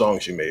one song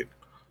she made.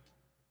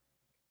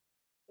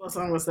 what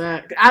song was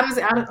that?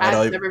 Honestly,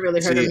 I've never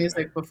really heard her See,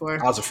 music before.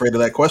 I was afraid of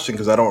that question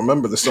because I don't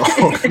remember the song.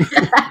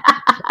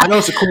 I know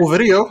it's a cool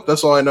video.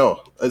 That's all I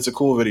know. It's a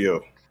cool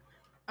video.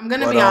 I'm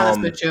gonna be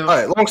honest with you. All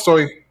right, long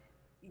story.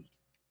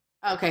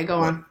 Okay, go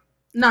What? on.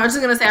 No, I was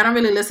just gonna say I don't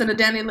really listen to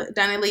Danny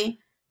Lee.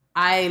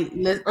 I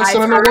said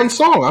I know one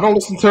song. I don't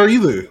listen to her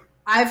either.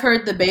 I've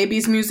heard the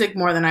baby's music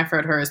more than I've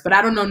heard hers, but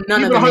I don't know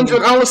none of Even the 100.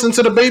 music. I don't listen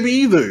to the baby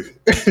either.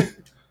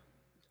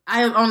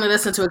 I only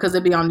listen to it because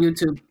it'd be on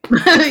YouTube.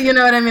 You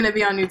know what I mean? It'd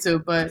be on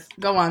YouTube. But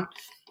go on,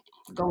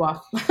 go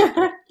off.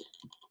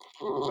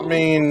 I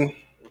mean,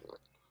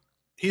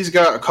 he's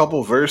got a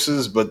couple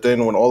verses, but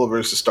then when all the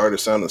verses started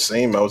sounding the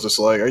same, I was just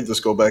like, I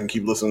just go back and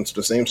keep listening to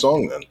the same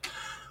song then.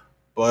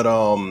 But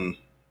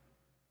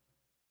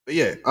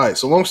yeah, all right.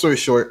 So long story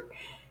short,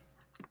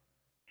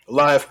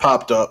 Live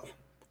popped up.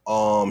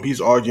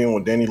 He's arguing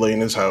with Danny Lay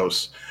in his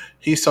house.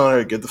 He's telling her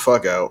to get the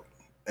fuck out.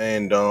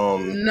 And No.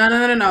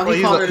 well,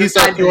 He called her. he's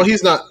not. Well,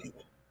 he's not.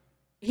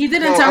 He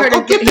didn't Well, tell her to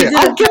I'll get there.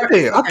 I'll get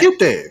there. I'll get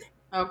there.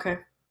 Okay.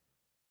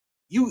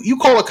 You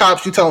call the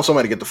cops. You tell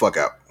somebody to get the fuck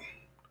out.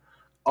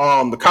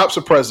 The cops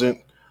are present.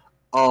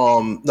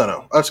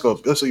 No.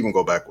 Let's even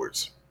go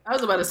backwards. I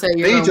was about to say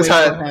They just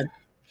had.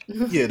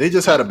 Yeah, they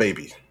just had a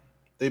baby.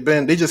 They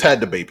just had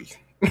the baby.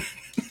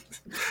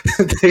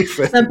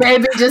 The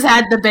baby just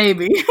had the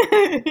baby.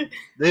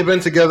 They've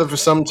been together for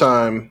some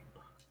time.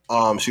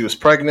 She was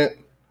pregnant.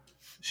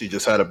 She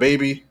just had a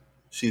baby.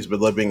 She's been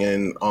living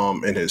in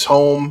his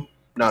home.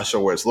 Not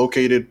sure where it's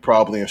located.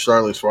 Probably in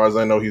Charlotte. As far as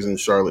I know, he's in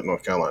Charlotte,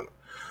 North Carolina.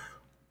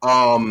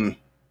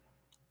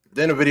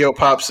 Then a video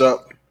pops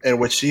up in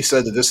which she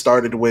said that this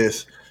started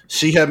with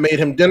she had made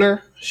him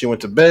dinner. She went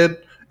to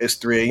bed. It's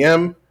 3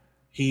 a.m.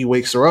 He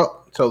wakes her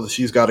up, tells her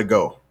she's got to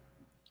go.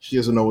 She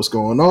doesn't know what's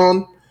going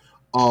on.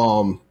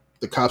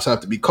 The cops have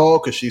to be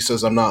called because she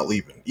says, I'm not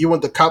leaving. Even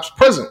with the cops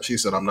present, she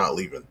said, I'm not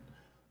leaving.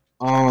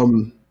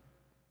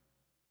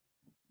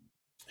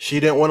 She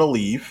didn't want to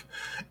leave,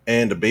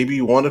 and the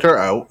baby wanted her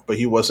out, but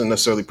he wasn't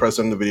necessarily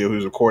present in the video. He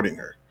was recording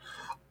her.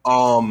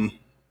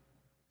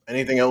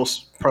 Anything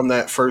else from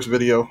that first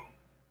video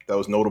that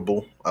was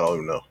notable? I don't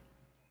even know.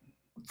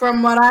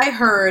 From what I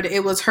heard,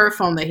 it was her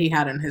phone that he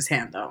had in his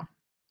hand, though.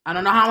 I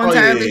don't know how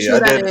entirely true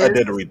that is. I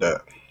did read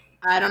that.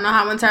 I don't know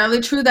how entirely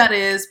true that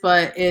is,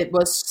 but it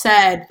was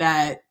said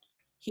that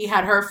he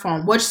had her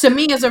phone, which to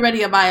me is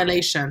already a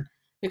violation.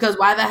 Because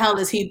why the hell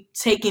is he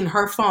taking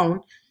her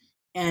phone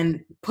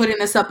and putting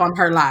this up on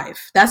her live?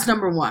 That's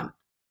number one.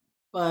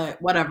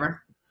 But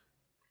whatever.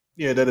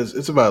 Yeah,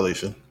 it's a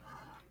violation.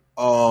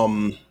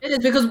 It is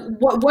because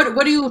what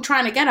are you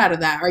trying to get out of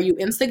that? Are you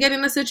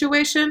instigating the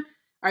situation?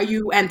 Are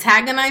you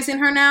antagonizing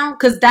her now?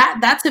 Because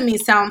that to me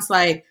sounds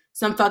like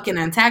some fucking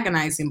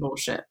antagonizing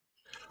bullshit.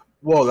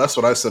 Well, that's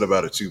what I said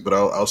about it too, but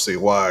I'll say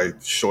why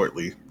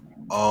shortly.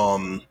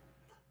 Um,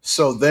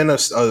 so then a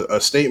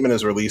statement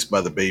is released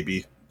by the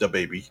baby,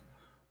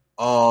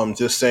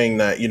 just saying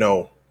that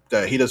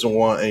that he doesn't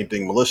want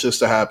anything malicious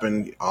to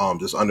happen.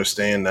 Just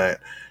understand that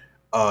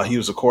he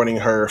was recording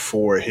her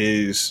for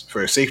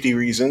safety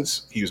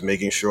reasons. He was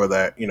making sure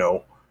that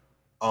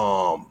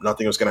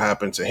nothing was going to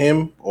happen to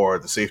him or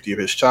the safety of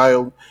his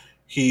child.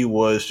 He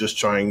was just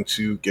trying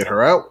to get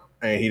her out,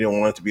 and he didn't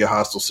want it to be a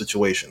hostile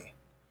situation.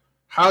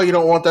 How you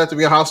don't want that to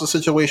be a hostile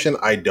situation,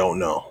 I don't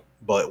know,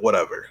 but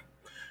whatever.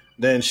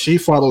 Then she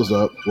follows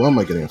up. Why am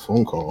I getting a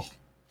phone call?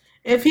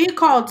 If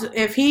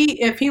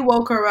he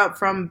woke her up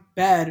from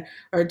bed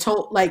or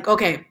told, like,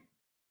 okay,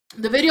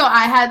 the video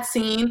I had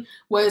seen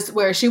was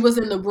where she was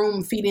in the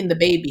room feeding the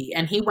baby,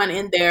 and he went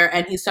in there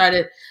and he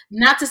started,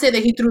 not to say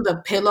that he threw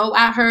the pillow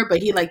at her,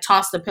 but he like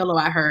tossed the pillow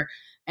at her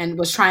and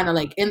was trying to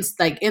like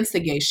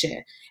instigate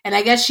shit. And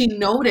I guess she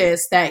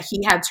noticed that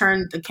he had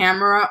turned the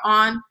camera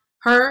on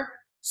her,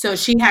 so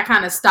she had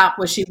kind of stopped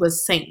what she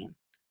was saying.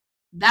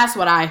 That's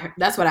what I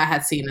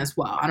had seen as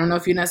well. I don't know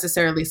if you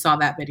necessarily saw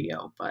that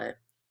video, but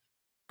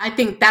I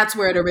think that's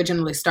where it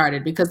originally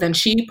started, because then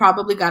she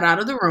probably got out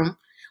of the room,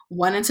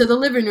 went into the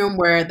living room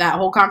where that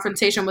whole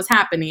confrontation was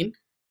happening.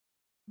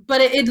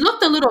 But it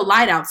looked a little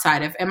light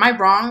outside. If am I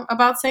wrong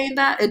about saying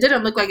that? It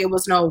didn't look like it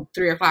was no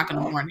 3 o'clock in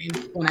the morning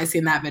when I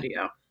seen that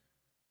video.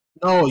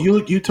 No,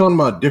 you talking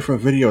about a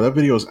different video. That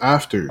video is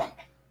after.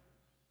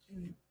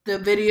 The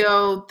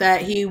video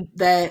that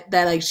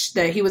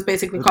that he was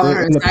basically calling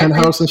her a In the side bitch.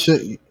 penthouse and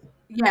shit.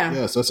 Yeah.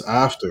 Yes, that's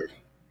after.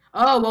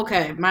 Oh,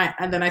 okay.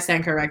 And then I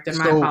stand corrected.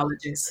 My So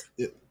apologies.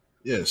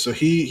 yeah, so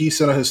he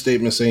sent out his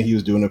statement saying he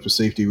was doing it for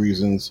safety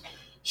reasons.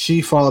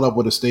 She followed up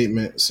with a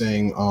statement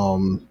saying,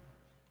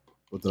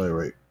 what did I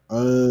write?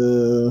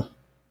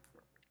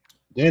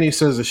 Danny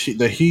says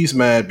that he's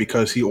mad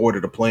because she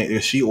ordered a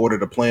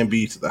plan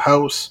B to the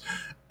house,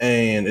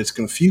 and it's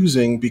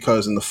confusing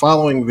because in the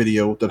following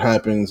video that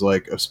happens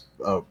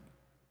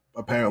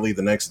apparently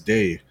the next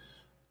day,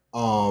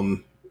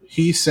 um,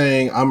 he's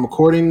saying I'm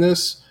recording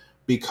this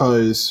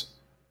because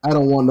I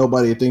don't want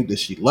nobody to think that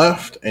she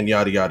left and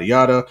yada yada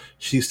yada.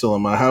 She's still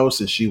in my house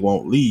and she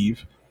won't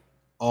leave.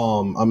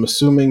 I'm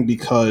assuming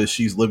because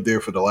she's lived there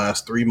for the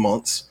last 3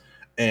 months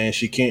and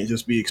she can't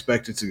just be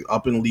expected to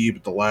up and leave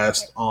at the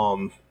last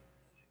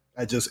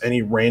at just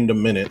any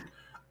random minute.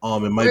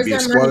 It might Where's be a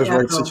their money squatters' at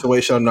rights though?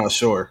 situation. I'm not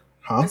sure,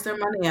 huh? Where's their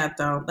money at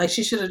though? Like,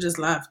 she should have just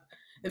left.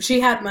 If she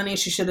had money,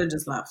 she should have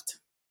just left.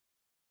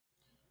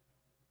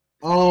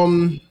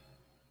 Um,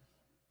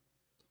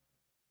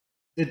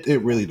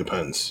 it really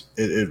depends.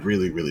 It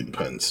really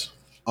depends.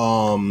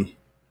 Um,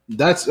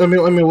 that's I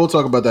mean we'll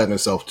talk about that in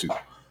itself too.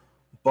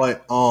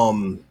 But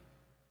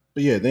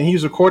but yeah, then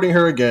he's recording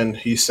her again.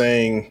 He's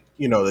saying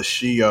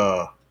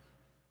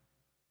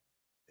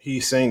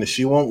he's saying that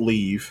she won't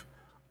leave.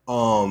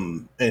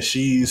 And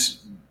she's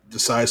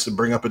decides to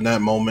bring up in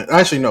that moment.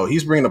 Actually, no,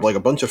 he's bringing up like a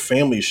bunch of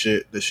family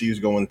shit that she's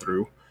going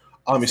through.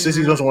 He says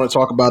he Yeah, doesn't want to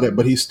talk about it,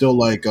 but he's still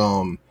like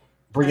bringing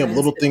trying up to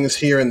little instigate. things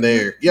here and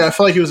there. Yeah, I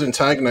feel like he was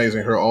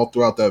antagonizing her all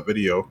throughout that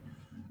video.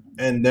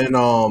 And then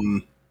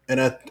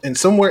and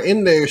somewhere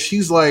in there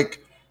she's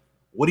like,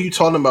 what are you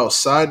talking about,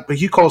 side? But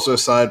he calls her a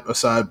side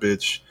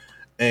bitch,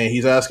 and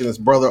he's asking his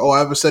brother, oh,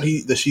 I ever said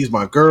that she's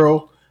my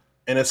girl?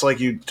 And it's like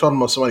you talking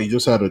about somebody you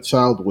just had a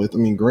child with. I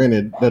mean,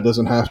 granted, that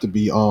doesn't have to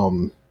be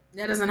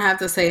That doesn't have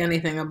to say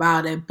anything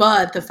about it,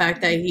 but the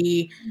fact that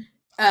he,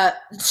 uh,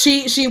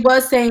 she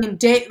was saying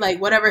like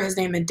whatever his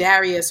name is,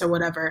 Darius or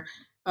whatever,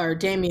 or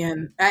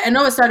Damien. I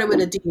know it started with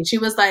a D. She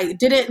was like,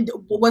 didn't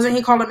wasn't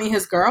he calling me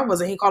his girl?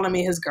 Wasn't he calling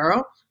me his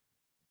girl?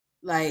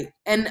 Like,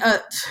 and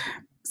I'm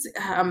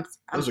I'm,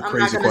 those are I'm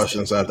not crazy gonna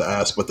questions I have to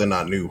ask, but they're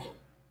not new.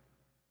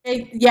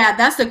 yeah,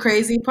 that's the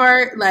crazy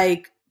part.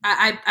 Like,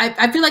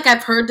 I feel like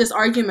I've heard this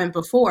argument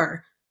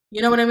before.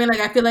 You know what I mean? Like,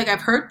 I feel like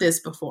I've heard this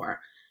before,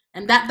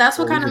 and that's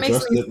what Well, kind we've of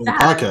makes addressed me it on the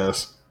sad.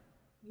 podcast.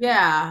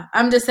 Yeah,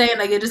 I'm just saying,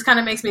 like, it just kind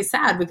of makes me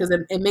sad because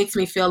it makes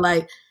me feel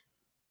like,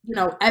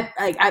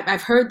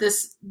 I've heard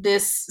this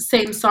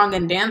same song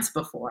and dance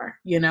before,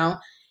 Right.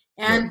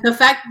 and the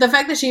fact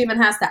that she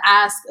even has to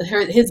ask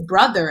his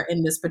brother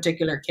in this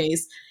particular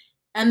case,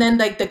 and then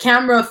like the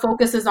camera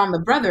focuses on the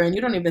brother, and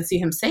you don't even see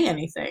him say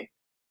anything.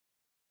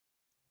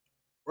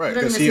 You Right,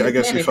 don't because even see I him say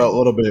guess anything. he felt a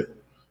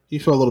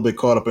little bit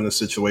caught up in the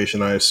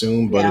situation, I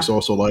assume. But Yeah. it's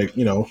also like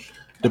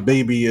the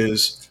baby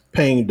is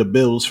paying the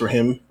bills for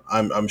him.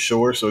 I'm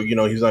sure, so he's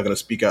not going to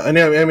speak out. And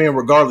I mean,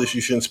 regardless,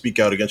 you shouldn't speak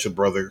out against your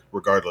brother,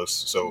 regardless.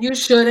 So You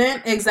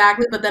shouldn't,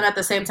 exactly, but then at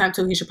the same time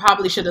too, he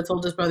should have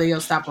told his brother, "Yo,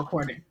 stop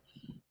recording,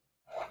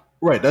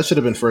 right, that should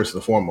have been first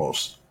and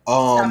foremost.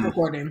 stop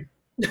recording."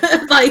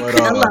 Like, But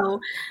hello,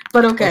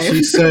 but okay.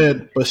 she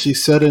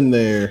said in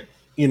there,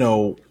 you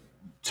know,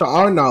 to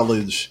our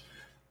knowledge,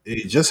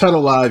 it just had a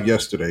live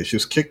yesterday. She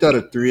was kicked out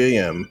at 3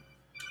 a.m.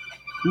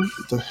 Who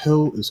the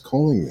hell is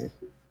calling me?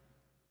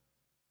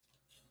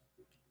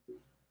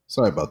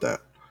 Sorry about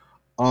that.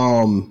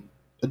 Um,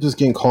 just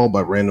getting called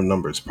by random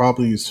numbers.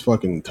 Probably these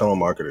fucking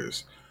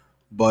telemarketers.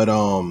 But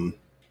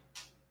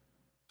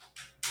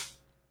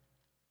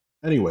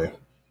anyway,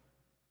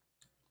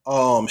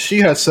 she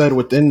had said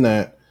within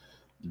that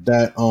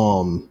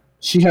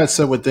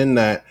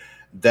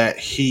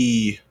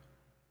he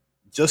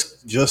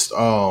just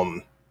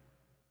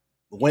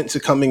went to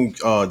Cumming,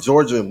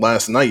 Georgia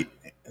last night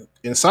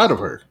inside of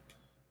her,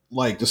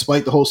 like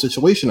despite the whole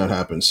situation that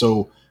happened.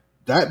 So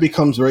that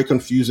becomes very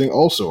confusing.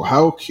 Also,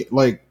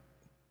 like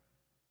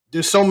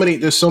there's so many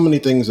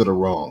things that are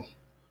wrong.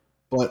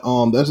 But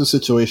that's the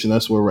situation.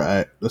 That's where we're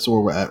at. That's where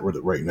we're at with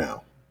it right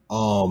now.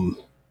 Um,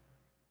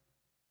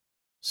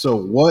 so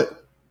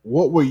what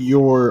were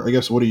your, I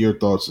guess, what are your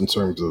thoughts in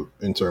terms of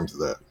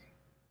that?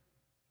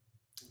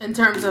 In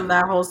terms of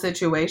that whole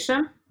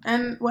situation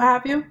and what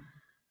have you.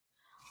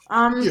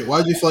 Yeah, Um,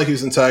 why do you feel like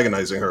he's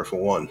antagonizing her for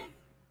one?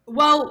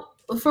 well,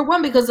 for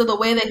one, because of the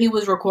way that he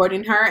was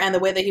recording her and the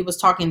way that he was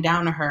talking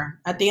down to her.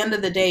 At the end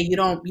of the day, you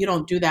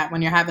don't do that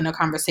when you're having a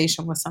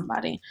conversation with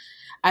somebody.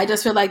 I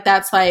just feel like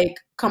that's like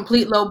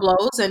complete low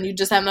blows, and you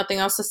just have nothing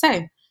else to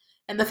say.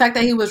 And the fact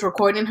that he was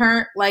recording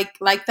her like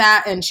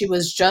that, and she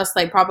was just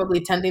like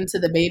probably tending to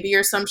the baby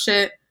or some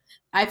shit,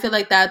 I feel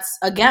like that's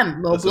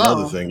again low That's another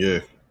blow. thing. Yeah,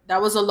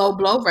 That was a low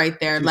blow right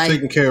there. Like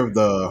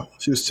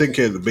she was taking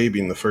care of the baby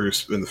in the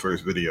first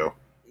video,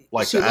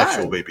 like she the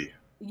actual was. baby.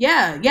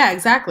 Yeah, yeah,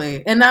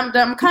 exactly. And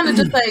I'm kind of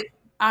just like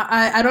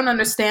I don't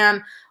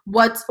understand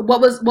what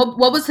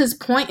was his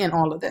point in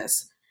all of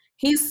this.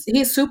 He's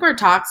super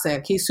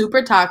toxic. He's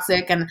super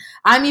toxic, and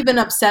I'm even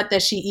upset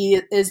that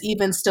is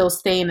even still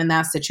staying in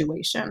that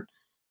situation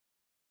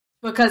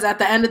because at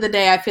the end of the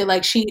day, I feel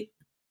like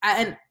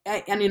and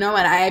you know,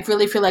 and I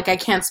really feel like I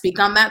can't speak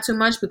on that too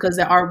much because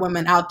there are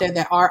women out there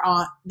that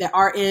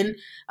are in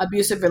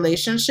abusive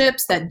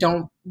relationships that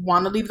don't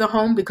want to leave the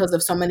home because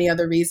of so many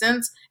other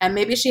reasons, and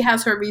maybe she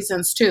has her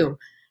reasons too.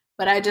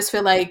 But I just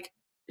feel like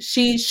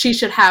she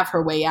should have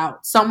her way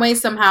out some way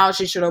somehow.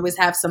 She should always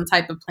have some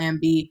type of plan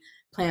B,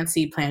 plan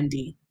C, plan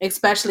D,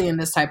 especially in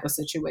this type of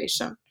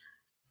situation.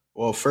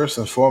 Well, first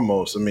and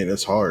foremost, I mean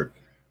it's hard.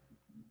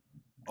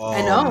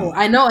 Um,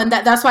 I know, and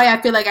that's why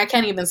I feel like I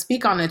can't even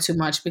speak on it too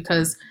much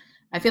because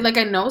I feel like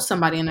I know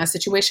somebody in that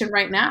situation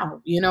right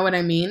now. You know what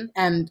I mean?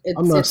 And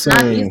I'm it's not it's not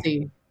saying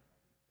easy.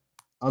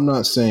 I'm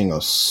not saying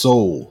a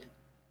soul.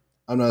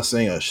 I'm not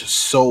saying a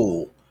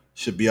soul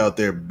should be out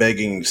there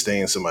begging to stay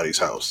in somebody's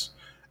house.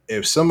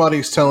 If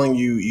somebody's telling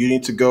you you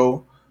need to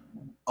go,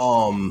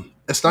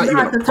 it's You not don't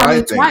even have a to tell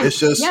me pride thing. It's twice.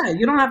 just Yeah,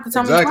 you don't have to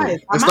tell me twice.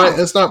 exactly. I'm out.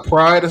 It's not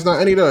pride. It's not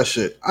any of that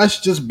shit. I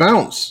should just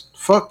bounce.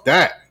 Fuck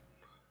that.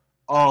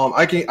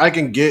 I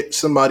can get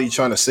somebody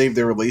trying to save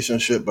their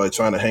relationship by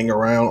trying to hang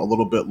around a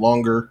little bit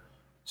longer,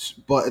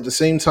 but at the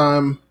same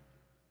time,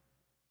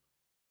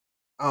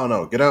 I don't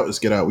know. Get out is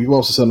get out. We've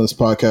also said on this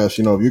podcast,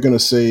 you know, if you're gonna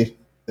say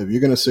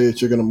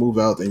that you're gonna move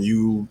out, then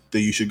you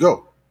should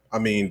go. I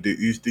mean,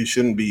 you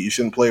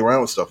shouldn't play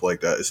around with stuff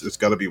like that. It's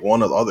got to be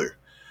one or the other.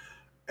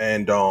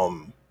 And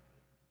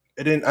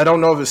it didn't. I don't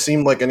know if it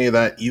seemed like any of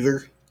that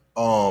either.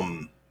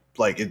 Um,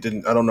 like it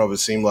didn't. I don't know if it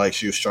seemed like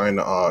she was trying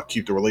to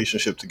keep the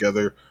relationship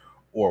together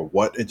or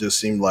what. It just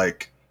seemed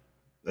like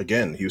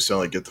again he was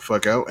telling like get the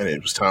fuck out, and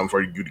it was time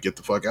for you to get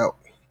the fuck out.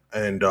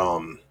 And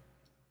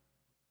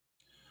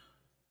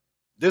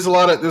there's a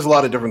lot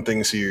of different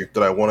things here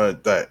that I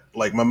want to that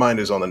like my mind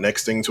is on the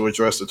next thing to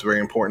address that's very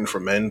important for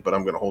men, but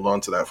I'm going to hold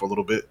on to that for a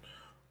little bit.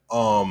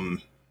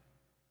 Um,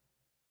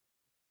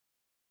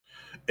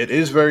 it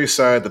is very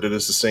sad that it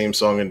is the same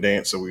song and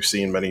dance that we've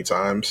seen many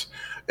times.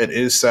 It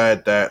is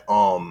sad that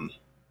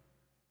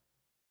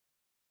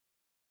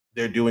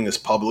they're doing this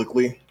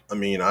publicly. I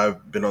mean,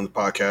 I've been on the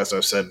podcast.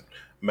 I've said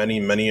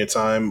many a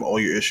time, all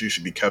your issues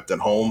should be kept at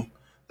home.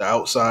 The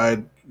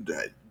outside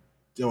that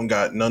don't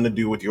got nothing to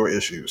do with your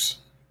issues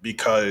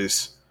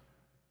because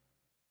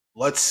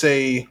let's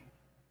say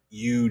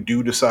you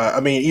do decide. I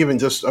mean, even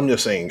just I'm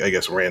just saying. I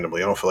guess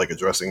randomly. I don't feel like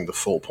addressing the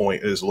full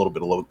point. It is a little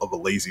bit of a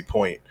lazy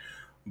point.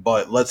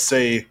 But let's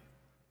say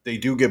they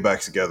do get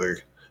back together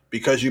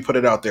because you put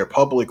it out there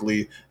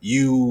publicly.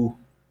 You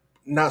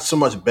not so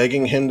much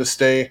begging him to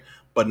stay,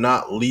 but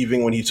not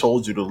leaving when he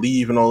told you to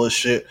leave and all this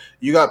shit.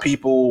 You got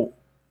people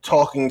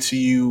talking to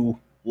you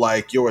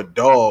like you're a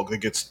dog that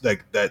gets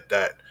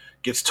that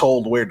gets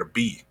told where to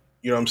be.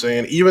 You know what I'm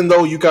saying? Even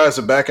though you guys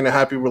are back in a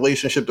happy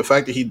relationship, the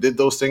fact that he did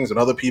those things and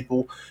other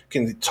people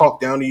can talk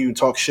down to you and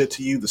talk shit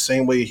to you the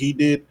same way he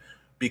did,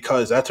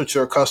 because that's what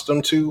you're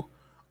accustomed to.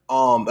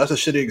 That's a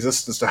shitty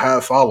existence to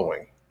have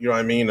following. You know what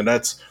I mean? And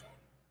that's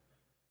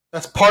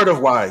part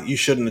of why you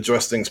shouldn't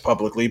address things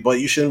publicly,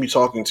 but you shouldn't be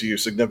talking to your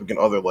significant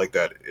other like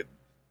that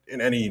in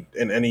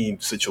any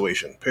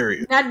situation.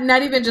 Period.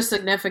 Not even just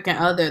significant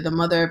other, the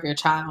mother of your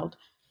child.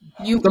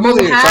 The You mother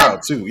of your had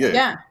child too. Yeah,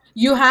 yeah,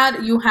 you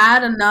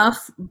had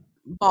enough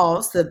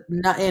balls to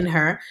nut in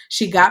her.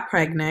 She got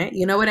pregnant.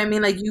 You know what I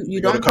mean? Like you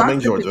they go to don't talk Cumming,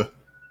 to people. Georgia.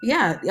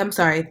 Yeah, I'm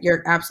sorry.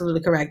 You're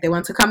absolutely correct. They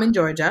went to come in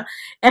Georgia,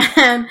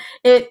 and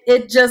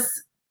it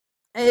just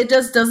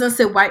doesn't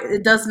sit right.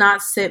 It does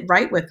not sit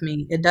right with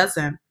me. It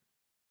doesn't.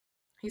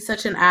 He's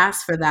such an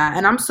ass for that.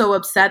 And I'm so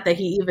upset that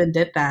he even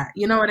did that.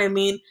 You know what I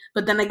mean?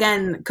 But then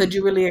again, could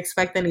you really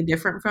expect any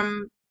different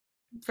from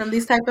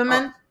these type of Uh,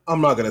 men?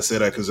 I'm not gonna say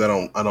that because I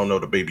don't know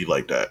the baby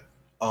like that.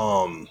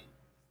 Um,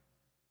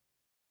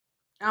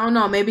 I don't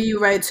know. Maybe you're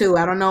right too.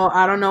 I don't know.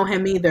 I don't know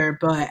him either,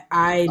 but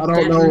I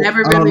don't know.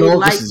 never I don't really know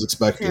if this liked is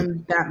expected.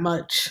 him that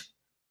much.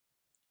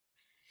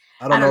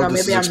 I I don't don't know if know.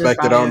 this Maybe is I'm just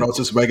expected. I don't know if biased.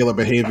 it's just regular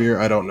behavior.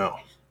 I don't know.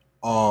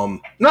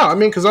 No, I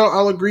mean, because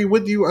I'll agree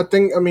with you. I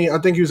think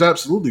he was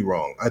absolutely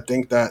wrong. I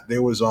think that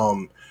there was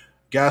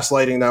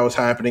gaslighting that was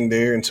happening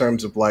there in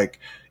terms of like,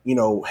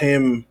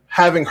 him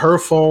having her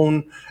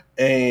phone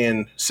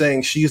and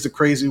saying she's the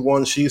crazy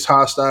one, she's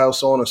hostile,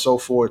 so on and so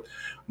forth.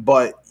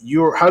 But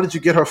how did you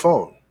get her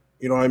phone?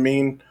 You know what I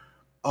mean?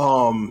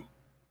 Um,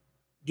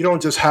 you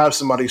don't just have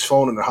somebody's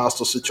phone in a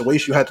hostile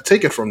situation. You had to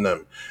take it from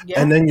them, and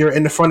Yeah. then you're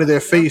in the front of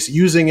their Yep. face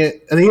using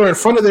it, and then you're in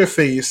front of their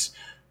face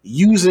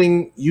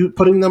using you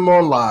putting them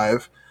on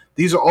live.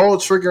 These are all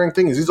triggering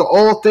things. These are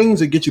all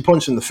things that get you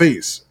punched in the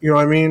face. You know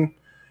what I mean?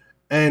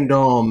 And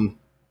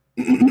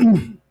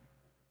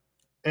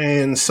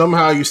and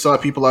somehow you saw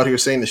people out here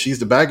saying that she's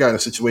the bad guy in the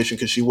situation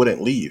because she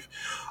wouldn't leave.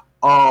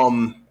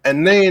 And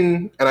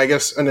I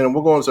guess, and then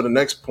we'll go on to the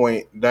next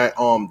point that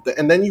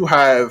and then you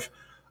have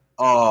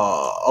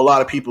a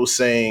lot of people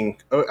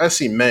saying, I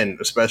see men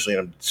especially,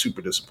 and I'm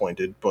super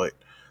disappointed, but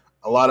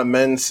a lot of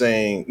men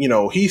saying,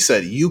 he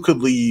said you could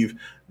leave.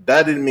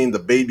 That didn't mean the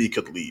baby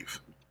could leave.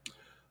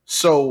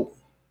 So,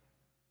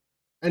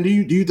 and do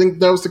you think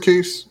that was the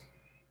case?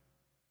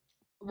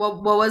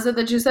 What was it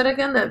that you said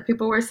again that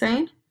people were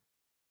saying?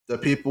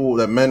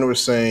 That men were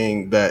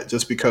saying that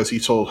just because he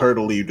told her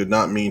to leave did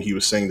not mean he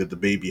was saying that the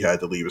baby had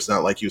to leave. It's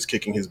not like he was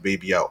kicking his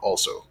baby out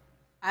also.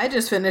 I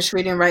just finished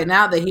reading right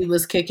now that he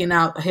was kicking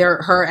out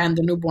her and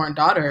the newborn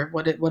daughter.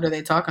 What are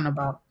they talking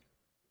about?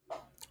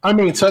 I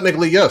mean,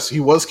 technically, yes, he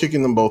was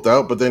kicking them both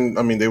out, but then,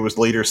 I mean, they was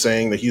later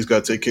saying that he's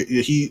got to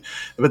take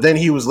but then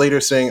he was later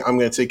saying, "I'm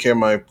going to take care of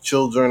my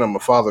children. I'm a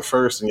father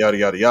first, and yada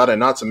yada yada." And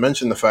not to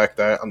mention the fact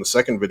that on the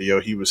second video,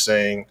 he was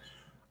saying,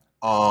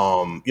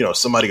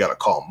 somebody got to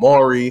call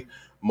Maury.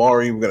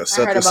 Maury, we're going to I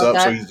set heard this about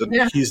up. So that.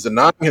 Yeah. he's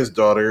denying his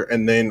daughter,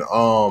 and then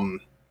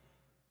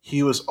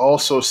he was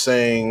also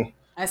saying,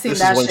 I seen "This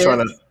is that when shit trying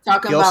to."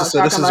 talking He also about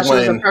said, "This talking is about she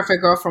was the when."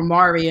 perfect girl for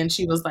Maury, and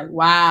she was like,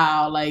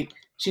 "Wow!" Like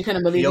she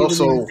couldn't He believe he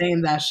was even also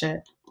saying that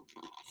shit.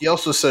 He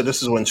also said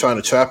this is when trying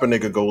to trap a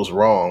nigga goes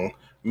wrong.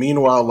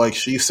 Meanwhile, like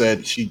she said,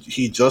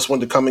 he just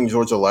went to Cumming,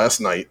 Georgia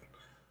last night.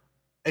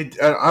 I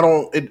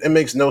don't. It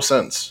makes no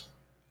sense.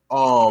 A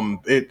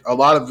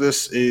lot of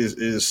this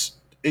is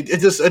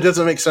it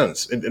doesn't make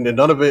sense, and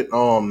none of it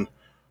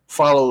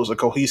follows a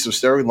cohesive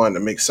storyline that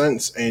makes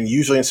sense. And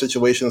usually in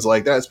situations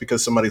like that, it's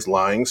because somebody's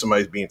lying,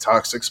 somebody's being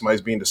toxic,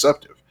 somebody's being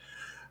deceptive.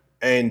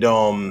 And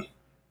All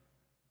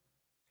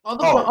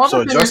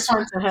so the fingers just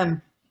point to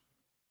him.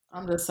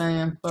 I'm just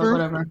saying, but true.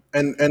 whatever.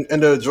 And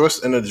to address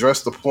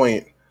the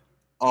point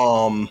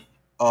um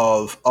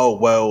of, oh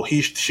well,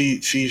 she's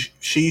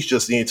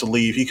just needed to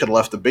leave, he could have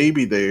left the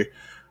baby there.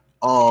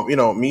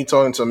 Me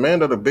talking to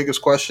Amanda, the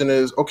biggest question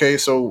is, okay,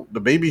 so the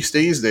baby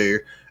stays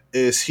there,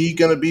 is he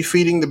gonna be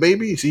feeding the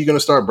baby? Is he gonna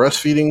start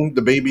breastfeeding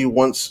the baby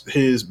once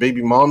his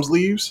baby mom's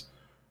leaves?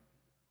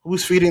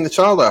 Who's feeding the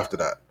child after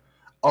that?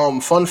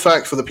 Fun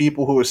fact for the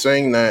people who are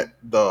saying that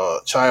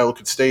the child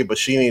could stay but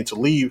she needed to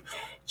leave,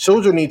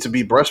 children need to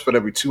be breastfed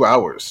every 2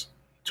 hours,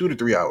 2 to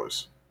 3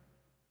 hours.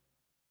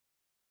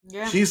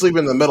 Yeah. She's leaving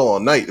in the middle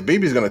of the night. The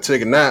baby's gonna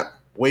take a nap,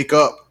 wake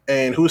up,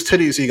 and whose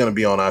titty is he gonna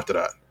be on after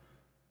that?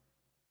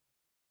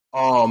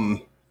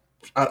 Um,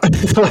 I,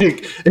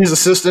 like his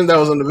assistant that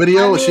was in the I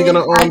video. Is she mean,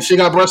 gonna she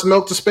got breast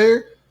milk to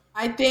spare?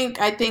 I think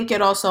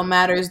it also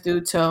matters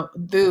due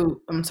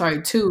I'm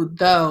sorry to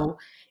though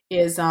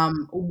is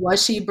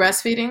was she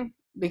breastfeeding?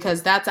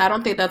 Because that's I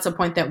don't think that's a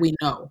point that we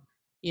know.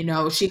 You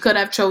know, she could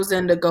have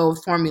chosen to go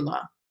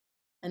formula,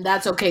 and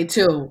that's okay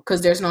too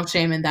because there's no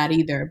shame in that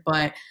either.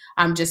 But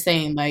I'm just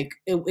saying, like,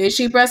 is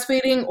she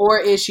breastfeeding or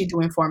is she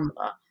doing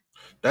formula?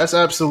 That's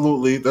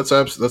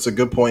a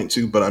good point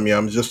too. But I mean,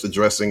 I'm just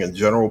addressing a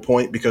general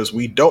point because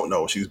we don't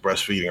know if she's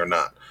breastfeeding or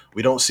not.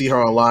 We don't see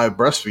her on live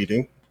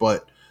breastfeeding,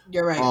 but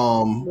You're right.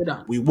 We're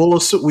done.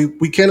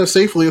 we can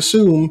safely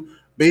assume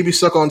baby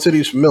suck on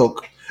titties for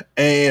milk,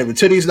 and the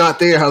titties not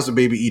there. How's the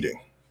baby eating?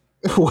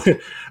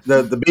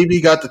 The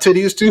baby got the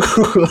titties too.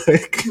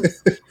 Like,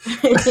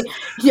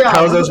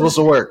 how's that Yo, supposed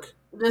to work?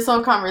 this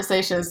whole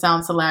conversation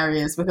sounds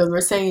hilarious because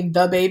we're saying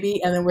the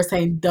baby and then we're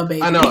saying the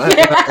I know,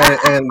 baby.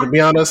 and to be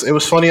honest, it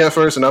was funny at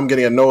first, and I'm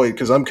getting annoyed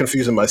because I'm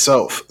confusing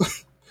myself.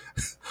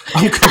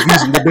 I'm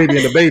confusing the baby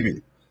and the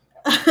baby.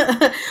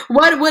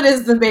 What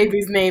is the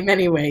baby's name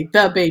anyway?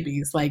 The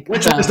baby's like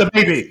Which one is the. the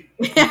baby?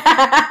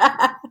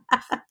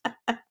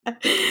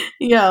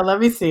 Yo, let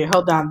me see.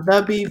 Hold on.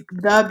 The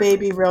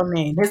baby real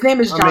name. His name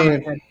is I mean,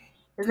 Jonathan.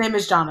 His name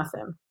is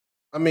Jonathan.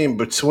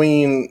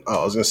 between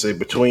I was gonna say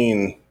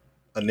between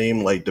a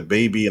name like the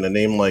baby and a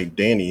name like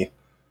Danny,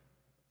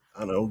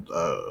 I don't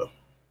know,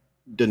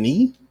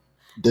 Denis.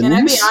 Can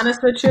I be Denise.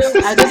 honest with you?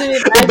 I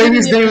didn't. The I didn't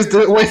baby's name is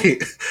even.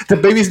 wait. The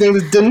baby's name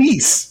is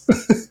Denise.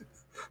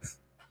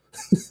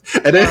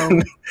 and then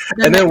Yo,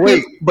 the and then nephew.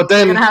 wait, but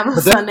You're gonna then have a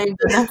but then son named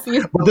the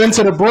nephew. but then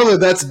to Okay. the brother,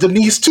 that's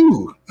Denise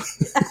too.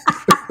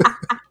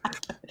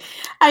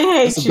 I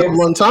That's a hate you.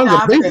 double entendre.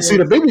 Stop Baby, see, it.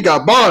 the baby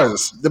got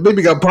bars. The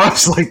baby got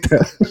bars like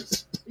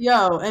that.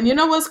 Yo, and you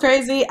know what's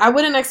crazy? I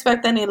wouldn't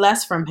expect any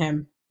less from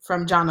him,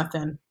 from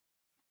Jonathan,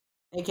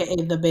 aka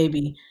the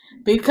baby,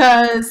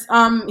 because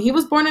he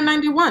was born in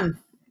 '91.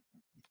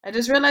 I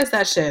just realized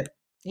that shit.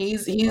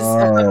 He's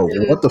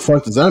What the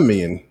fuck does that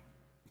mean?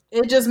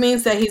 it just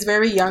means that he's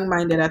very young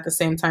minded at the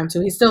same time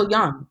too. He's still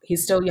young.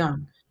 He's still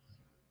young.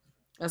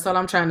 That's all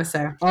I'm trying to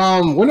say.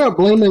 We're not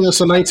blaming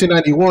this on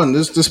 1991.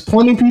 There's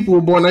plenty of people who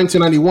were born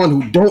 1991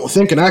 who don't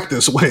think and act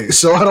this way.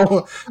 So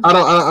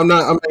I'm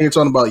not here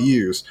talking about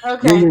years. You and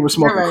Okay, me were you're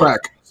smoking right. crack.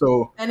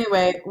 So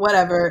Anyway,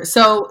 whatever.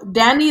 So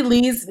Danny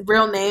Lee's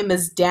real name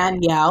is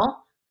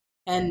Danielle,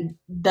 and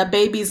the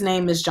baby's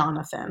name is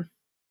Jonathan.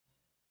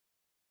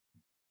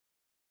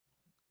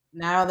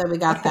 Now that we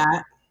got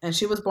that, and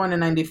she was born in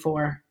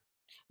 '94.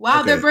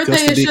 Wow, their okay,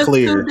 birthday is just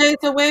 2 days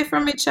away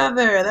from each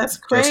other. That's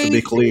just to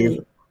be clear,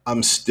 crazy.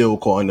 I'm still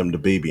calling them the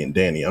baby and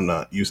Danny. I'm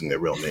not using their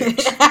real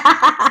names.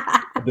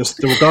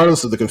 Just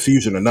regardless of the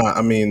confusion or not,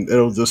 I mean,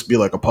 it'll just be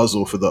like a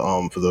puzzle for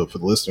the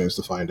listeners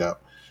to find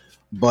out.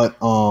 But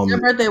Their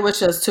birthday was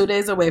just 2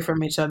 days away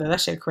from each other.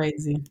 That shit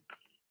crazy.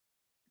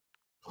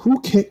 who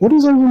can? What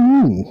does that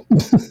even mean?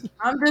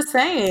 I'm just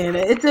saying.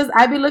 It just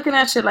I be looking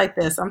at shit like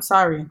this. I'm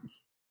sorry.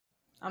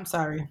 I'm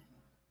sorry.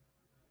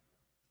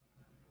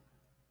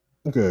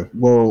 Okay,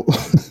 well,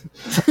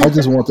 I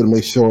just wanted to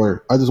make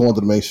sure. I just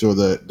wanted to make sure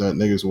that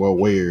niggas were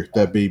aware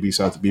that babies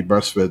have to be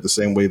breastfed the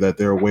same way that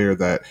they're aware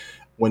that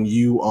when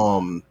you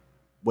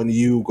when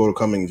you go to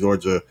Cumming,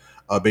 Georgia,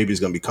 a baby's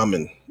gonna be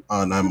coming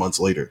 9 months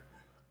later.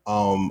 A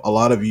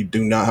lot of you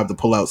do not have the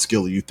pull-out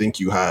skill you think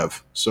you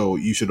have, so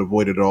you should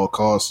avoid it at all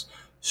costs.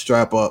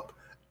 Strap up,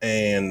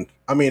 and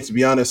I mean, to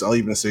be honest, I'll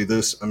even say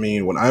this. I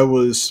mean, when I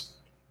was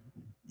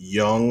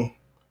young,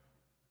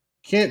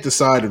 can't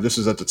decide if this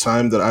was at the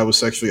time that I was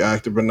sexually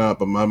active or not,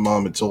 but my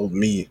mom had told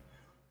me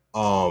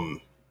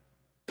um,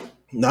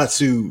 not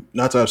to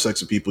have sex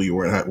with people you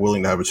weren't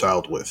willing to have a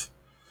child with.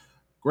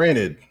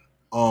 Granted,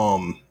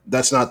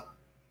 that's not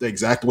the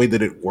exact way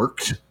that it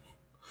worked,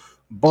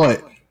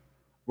 but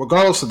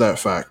regardless of that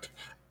fact,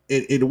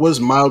 it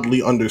was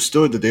mildly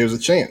understood that there's a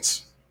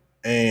chance,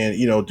 and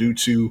due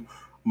to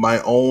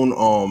my own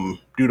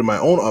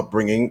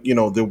upbringing,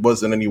 there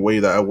wasn't any way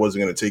that I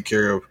wasn't going to take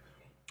care of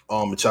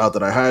a child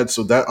that I had.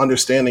 So that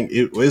understanding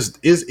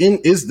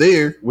is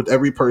there with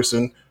every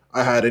person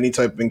I had any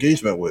type of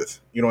engagement with.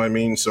 You know what I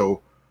mean?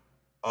 So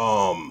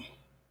um,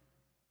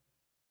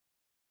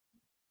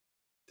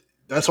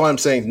 that's why I'm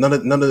saying none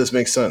of this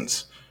makes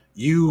sense.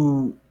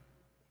 You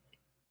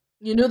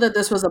You knew that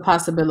this was a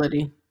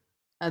possibility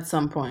at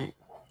some point.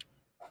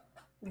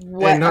 and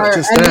What, not or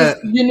just at least that.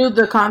 you knew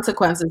the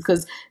consequences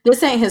because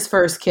this ain't his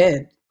first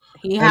kid.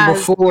 He And has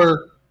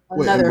before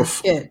wait, another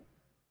kid.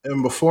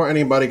 and before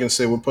anybody can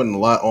say we're putting a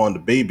lot on the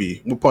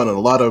baby, we're putting a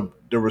lot of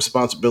the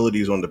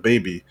responsibilities on the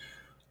baby.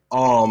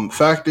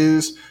 Fact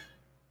is,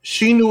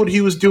 she knew what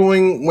he was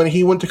doing when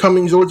he went to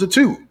Cumming, Georgia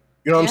too.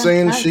 You know what I'm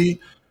Yeah, saying? facts.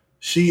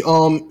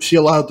 She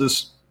allowed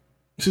this.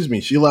 Excuse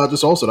me. She allowed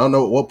this also. I don't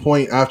know at what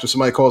point after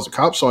somebody calls the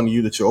cops on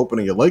you that you're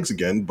opening your legs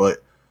again, but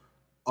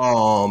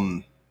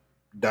um,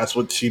 that's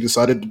what she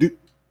decided to do.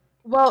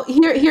 Well,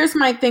 here's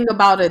my thing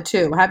about it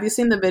too. Have you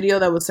seen the video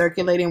that was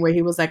circulating where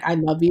he was like, "I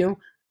love you,"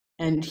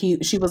 and she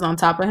was on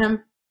top of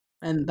him,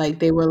 and like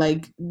they were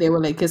like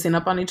kissing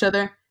up on each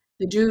other.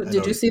 Did you I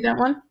did you don't. see that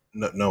one?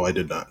 No, I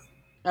did not.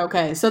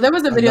 Okay, so there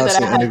was a I've video not that I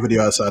seen any had.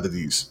 video outside of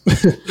these.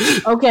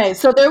 Okay,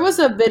 so there was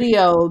a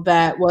video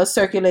that was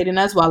circulating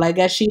as well. I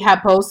guess she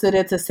had posted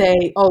it to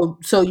say, "Oh,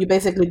 so you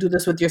basically do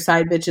this with your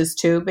side bitches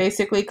too,"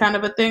 basically, kind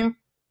of a thing.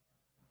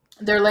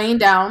 They're laying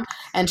down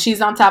and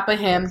she's on top of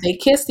him. They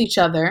kissed each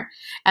other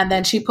and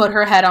then she put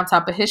her head on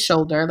top of his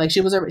shoulder. Like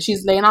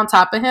she's laying on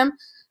top of him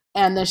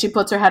and then she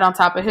puts her head on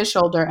top of his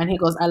shoulder and he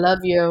goes, "I love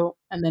you."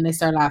 And then they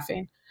start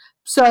laughing.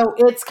 So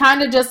it's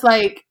kind of just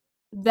like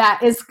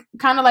that is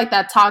kind of like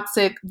that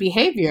toxic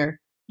behavior.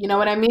 You know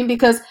what I mean?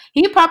 Because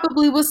he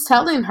probably was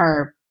telling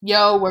her,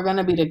 "Yo, we're going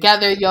to be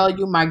together. Yo,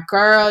 you my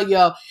girl.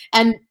 Yo."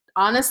 And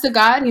honest to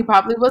God, he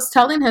probably was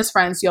telling his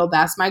friends, "Yo,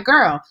 that's my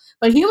girl."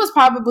 But he was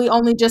probably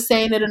only just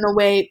saying it in a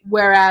way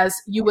whereas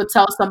you would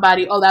tell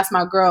somebody, "Oh, that's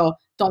my girl.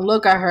 Don't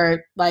look at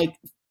her like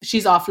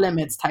she's off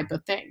limits," type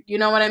of thing. You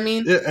know what I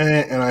mean? Yeah,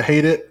 and I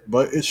hate it,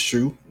 but it's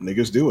true.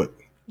 Niggas do it.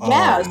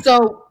 Yeah.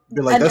 So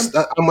Be like,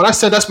 and when I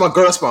said that's my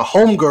girl, that's my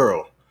home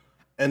girl.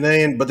 But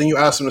then you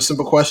ask them a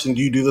simple question: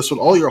 do you do this with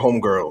all your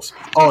homegirls?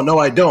 Oh no,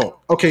 I don't.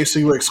 Okay, so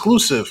you're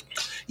exclusive.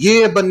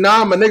 Yeah, but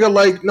nah, my nigga,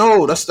 like,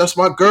 no, that's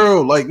my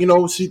girl. Like,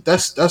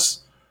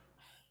 that's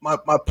my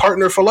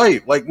partner for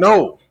life. Like,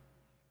 no,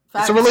 it's a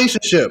facts.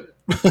 relationship.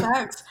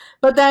 Facts.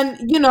 But then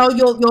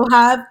you'll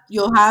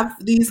have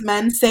these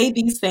men say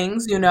these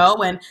things,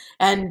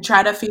 and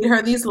try to feed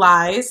her these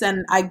lies,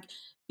 and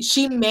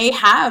she may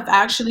have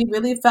actually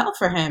really felt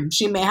for him.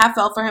 She may have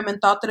felt for him and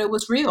thought that it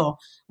was real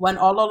when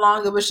all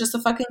along it was just a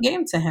fucking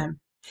game to him.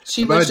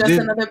 But I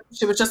did,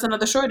 She was just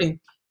another shorty.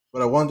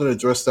 but I wanted to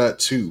address that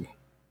too.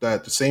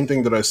 That the same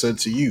thing that I said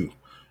to you,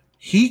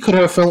 he could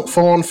have felt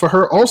fallen for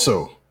her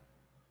also.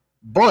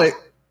 But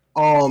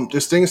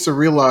there's things to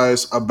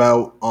realize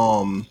about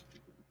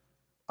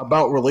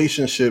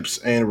relationships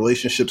and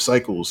relationship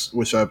cycles,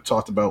 which I've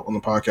talked about on the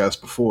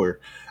podcast before,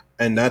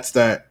 and that's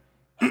that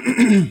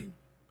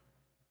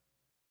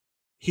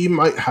he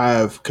might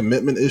have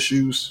commitment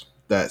issues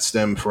that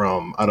stem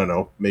from, I don't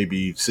know,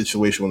 maybe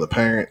situation with a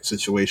parent,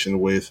 situation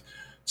with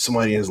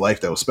somebody in his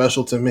life that was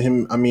special to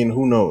him. I mean,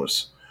 who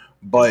knows?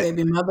 His But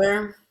baby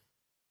mother.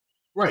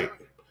 right.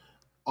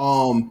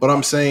 But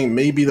I'm saying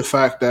maybe the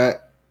fact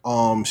that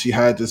she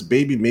had this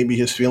baby, maybe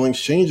his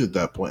feelings changed at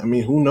that point. I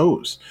mean, who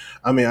knows?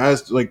 I mean,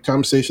 as like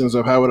conversations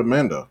I've had with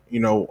Amanda,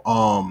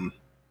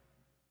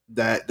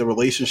 that the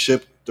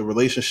relationship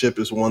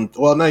is one,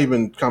 well, not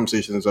even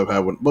conversations I've had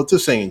with, but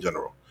just saying in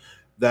general,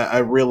 that I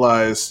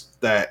realized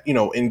that,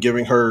 in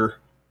giving her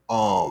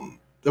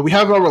that we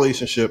have our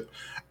relationship,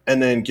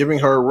 and then giving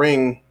her a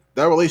ring,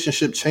 that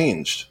relationship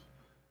changed.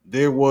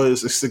 There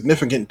was a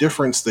significant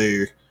difference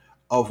there,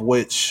 of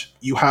which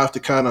you have to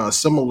kind of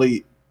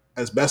assimilate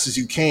as best as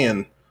you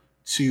can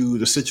to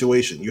the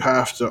situation. You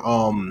have to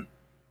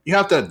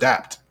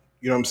adapt.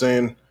 You know what I'm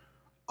saying?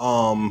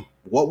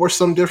 What were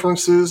some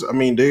differences? I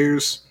mean, I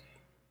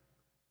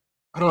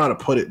don't know how to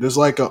put it. There's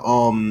like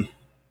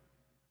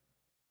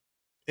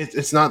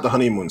it's not the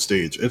honeymoon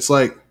stage. It's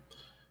like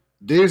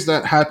there's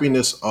that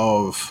happiness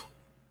of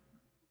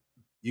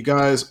you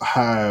guys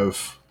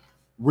have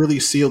really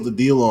sealed the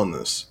deal on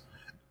this,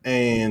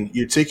 and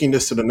you're taking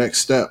this to the next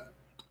step,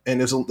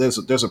 and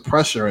there's a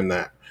pressure in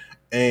that,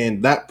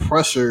 and that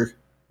pressure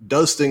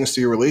does things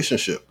to your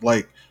relationship.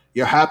 Like,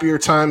 your happier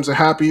times are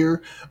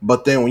happier,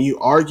 but then when you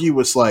argue,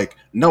 it's like,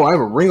 no, I have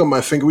a ring on my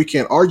finger, we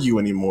can't argue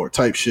anymore,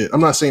 type shit. I'm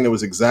not saying it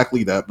was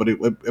exactly that, but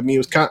I mean, it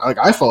was kind of like,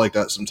 I felt like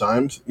that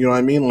sometimes. You know what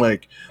I mean?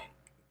 Like,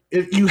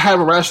 if you have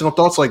irrational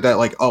thoughts like that,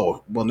 like,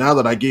 oh, well, now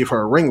that I gave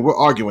her a ring, we're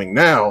arguing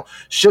now.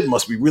 Shit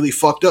must be really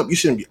fucked up. You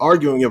shouldn't be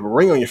arguing. You have a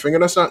ring on your finger.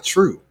 That's not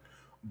true.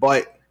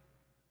 But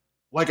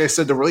like I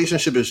said, the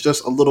relationship is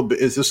just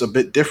a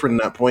bit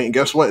different at that point. And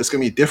guess what? It's gonna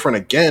be different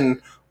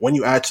again when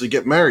you actually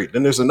get married.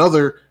 Then there's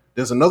another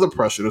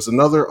pressure.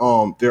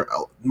 There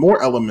are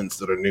more elements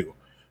that are new,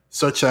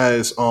 such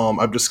as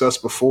I've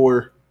discussed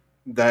before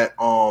that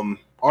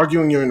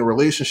arguing you're in a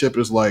relationship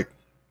is like,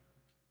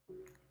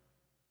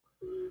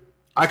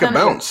 I It's could kind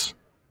of bounce.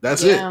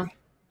 That's it. yeah.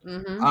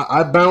 Mm-hmm.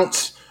 I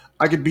bounce.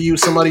 I could be with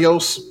somebody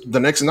else the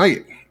next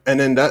night, and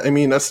then that's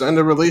the end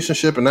of the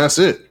relationship, and that's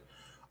it.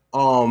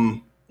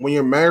 When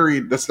you're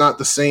married, that's not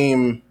the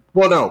same.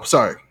 Well, no,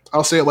 sorry.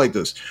 I'll say it like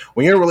this: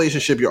 when you're in a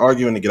relationship, you're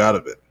arguing to get out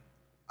of it.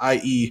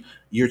 I.e.,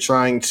 you're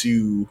trying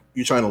to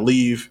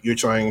leave. You're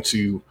trying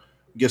to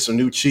get some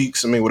new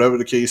cheeks. I mean, whatever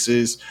the case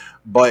is.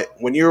 But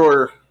when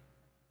you're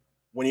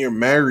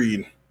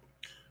married,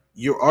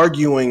 you're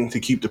arguing to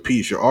keep the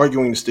peace. You're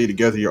arguing to stay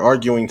together. You're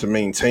arguing to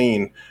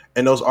maintain,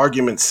 and those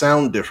arguments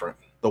sound different.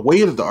 The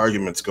way that the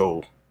arguments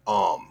go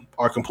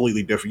are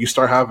completely different. You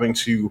start having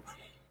to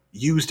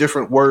use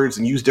different words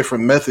and use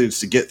different methods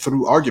to get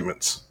through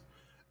arguments,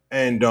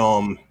 and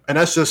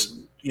that's just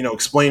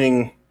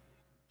explaining,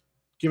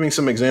 giving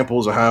some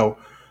examples of how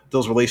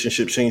those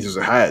relationship changes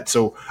are had.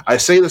 So I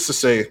say this to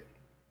say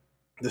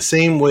the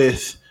same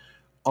with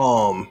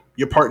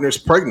your partner's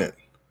pregnant,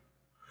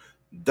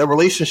 the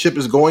relationship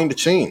is going to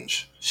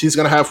change. She's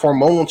going to have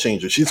hormonal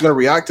changes. She's going to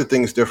react to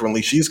things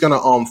differently. She's going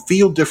to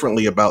feel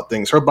differently about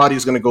things. Her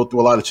body's going to go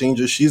through a lot of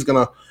changes. She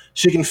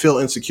can feel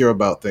insecure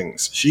about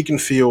things. She can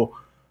feel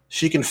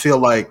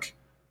like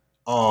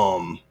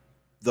um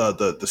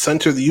the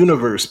center of the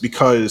universe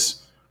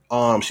because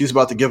she's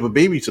about to give a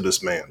baby to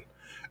this man.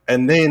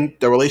 And then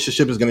the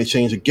relationship is going to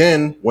change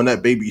again when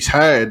that baby's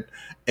had,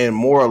 and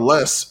more or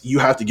less you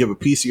have to give a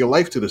piece of your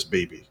life to this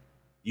baby.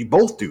 You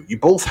both do. You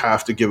both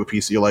have to give a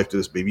piece of your life to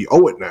this baby. You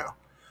owe it now.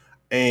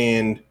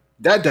 And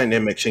that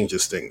dynamic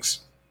changes things.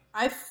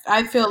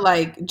 I feel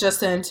like, just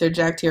to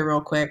interject here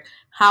real quick,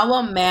 how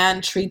a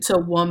man treats a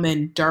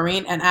woman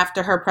during and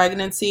after her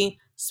pregnancy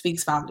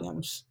speaks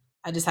volumes.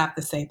 I just have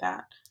to say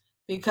that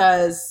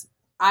because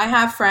I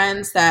have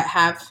friends that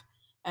have,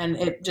 and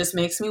it just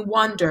makes me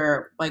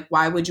wonder, like,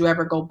 why would you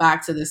ever go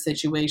back to this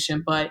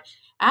situation? But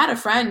I had a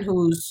friend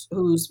whose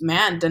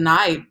man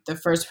denied the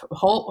first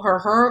whole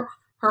her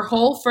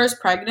whole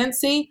first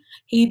pregnancy.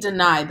 He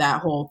denied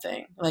that whole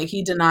thing. Like,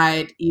 he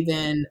denied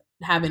even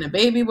having a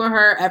baby with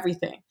her,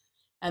 everything.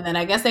 And then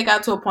I guess they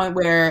got to a point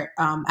where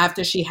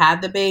after she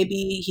had the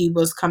baby, he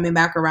was coming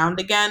back around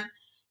again,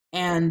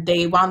 and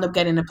they wound up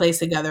getting a place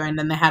together, and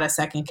then they had a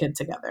second kid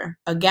together.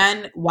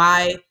 Again,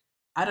 why?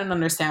 I don't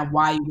understand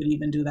why you would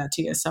even do that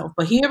to yourself.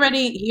 But he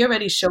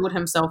already showed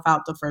himself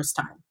out the first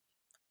time.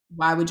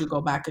 Why would you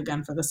go back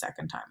again for the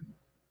second time?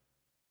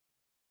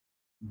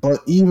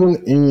 But even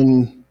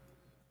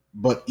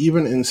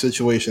in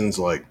situations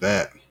like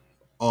that,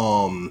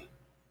 um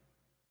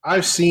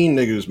I've seen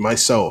niggas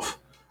myself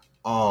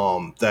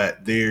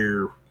that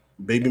their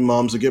baby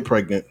moms will get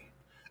pregnant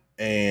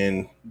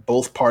and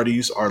both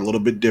parties are a little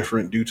bit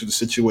different due to the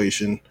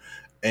situation.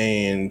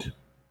 And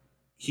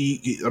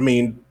I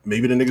mean,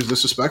 maybe the nigga's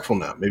disrespectful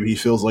now. Maybe he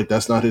feels like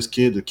that's not his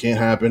kid. It can't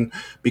happen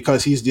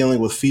because he's dealing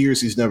with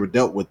fears he's never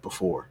dealt with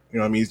before. You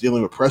know what I mean? He's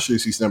dealing with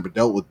pressures he's never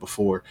dealt with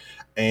before.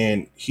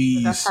 And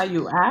But that's how he's,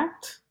 you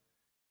act.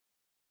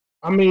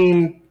 I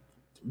mean,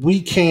 we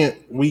I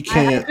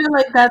can't, feel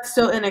like that's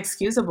so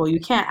inexcusable. You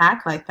can't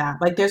act like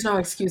that. Like there's no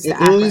excuse it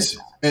to act like is,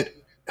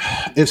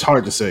 it's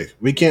hard to say.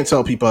 We can't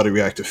tell people how to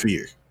react to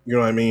fear. You know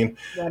what I mean?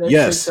 that. That is true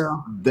Yes,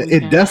 too. We it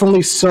can't.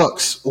 definitely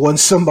sucks when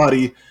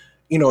somebody,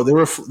 you know,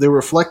 they're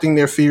reflecting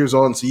their fears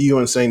onto you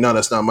and saying, "No,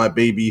 that's not my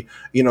baby."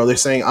 You know, they're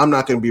saying, "I'm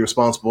not going to be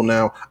responsible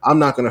now. I'm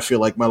not going to feel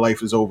like my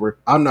life is over.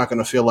 I'm not going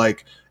to feel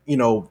like you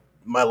know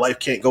my life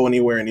can't go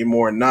anywhere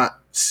anymore." And not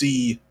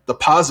see the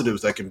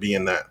positives that can be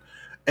in that.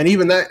 And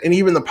even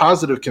the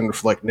positive can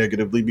reflect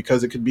negatively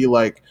because it could be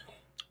like,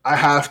 I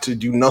have to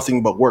do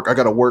nothing but work. I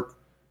gotta work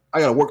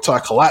till I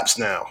collapse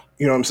now.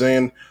 You know what I'm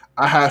saying?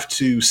 I have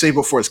to save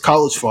up for his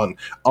college fund.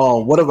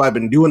 What have I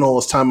been doing all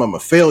this time? I'm a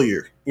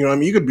failure. You know what I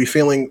mean? You could be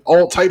feeling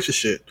all types of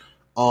shit.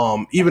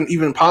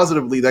 Even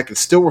positively, that could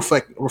still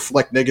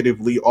reflect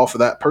negatively off of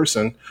that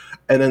person.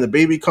 And then the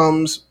baby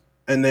comes,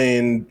 and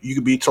then you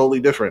could be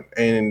totally different.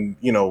 And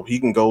you know he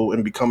can go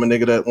and become a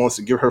nigga that wants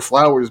to give her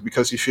flowers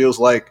because he feels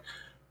like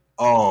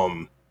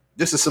um,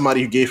 this is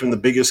somebody who gave him the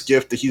biggest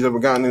gift that he's ever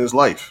gotten in his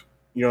life.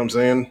 You know what I'm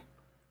saying?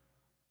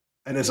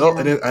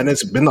 Yeah. And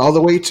it's been the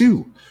other way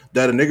too.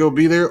 That a nigga will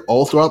be there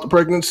all throughout the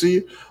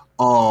pregnancy,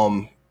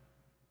 um,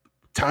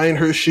 tying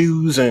her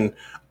shoes and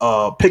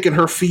picking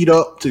her feet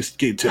up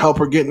to help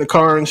her get in the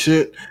car and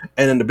shit.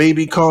 And then the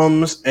baby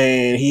comes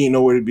and he ain't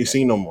nowhere to be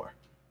seen no more.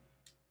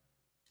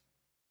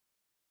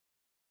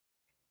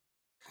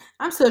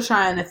 I'm still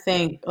trying to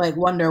think, like,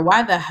 wonder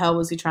why the hell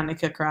was he trying to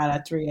kick her out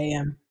at 3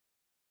 a.m.?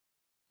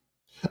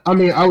 I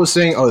mean, I was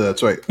saying, oh,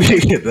 that's right,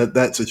 yeah,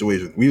 that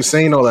situation. We were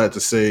saying all that to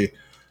say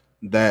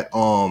that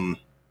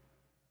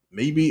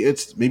maybe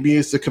it's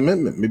the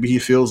commitment. Maybe he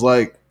feels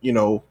like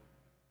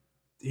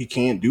he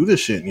can't do this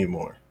shit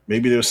anymore.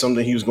 Maybe there's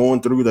something he was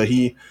going through that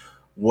he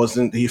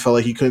felt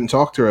like he couldn't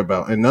talk to her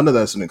about, and none of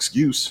that's an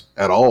excuse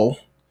at all.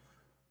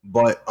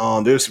 But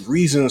there's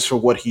reasons for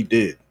what he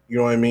did. You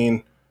know what I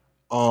mean?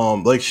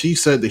 Like she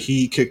said that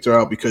he kicked her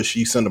out because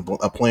she sent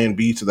a plan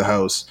B to the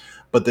house.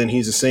 But then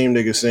he's the same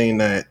nigga saying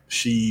that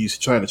she's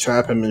trying to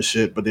trap him and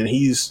shit. But then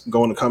he's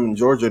going to come in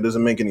Georgia. It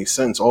doesn't make any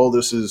sense. All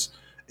this is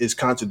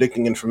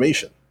contradicting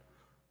information.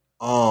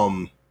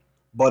 Um,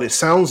 but it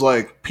sounds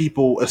like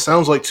people. It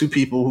sounds like two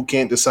people who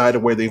can't decide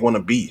where they want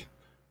to be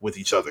with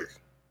each other.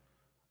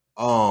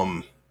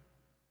 Um,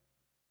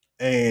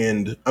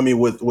 and I mean,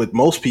 with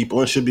most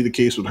people, it should be the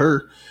case with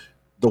her.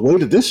 The way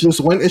that this just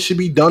went, it should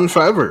be done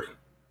forever.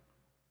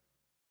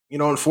 You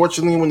know,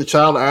 unfortunately, when the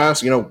child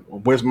asks,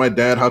 where's my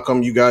dad? How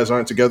come you guys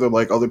aren't together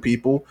like other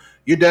people?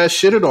 Your dad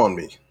shitted on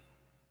me,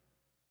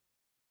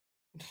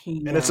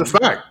 and it's Yeah. a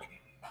fact.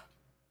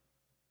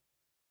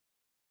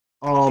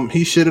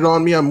 He shitted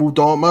on me. I moved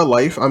on with my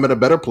life. I'm at a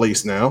better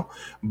place now,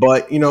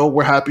 but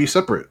we're happy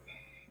separate.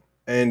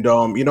 And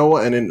you know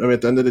what? And then, I mean,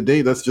 at the end of the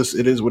day, that's just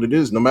it is what it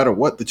is. No matter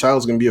what, the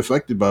child's gonna be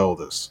affected by all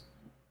this.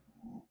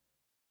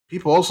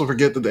 People also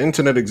forget that the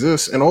internet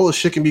exists and all this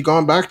shit can be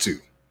gone back to.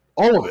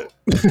 All of it.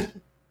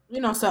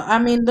 So I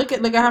mean, look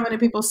at how many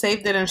people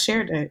saved it and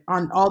shared it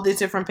on all these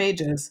different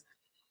pages.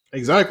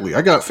 Exactly.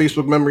 I got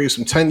Facebook memories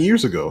from 10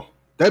 years ago.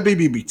 That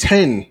baby be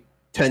 10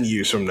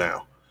 years from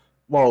now.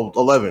 Well,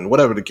 11,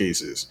 whatever the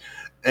case is.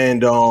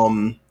 And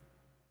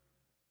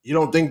you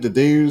don't think that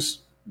there's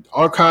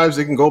archives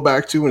they can go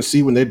back to and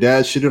see when their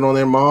dad shitted on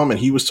their mom and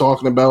he was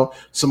talking about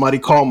somebody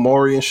called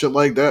Maury and shit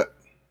like that?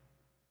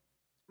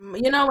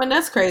 And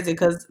that's crazy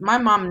because my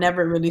mom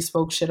never really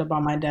spoke shit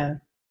about my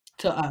dad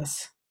to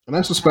us And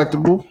that's at all.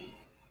 respectable.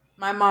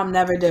 My mom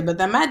never did, but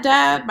then my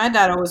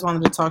dad always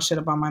wanted to talk shit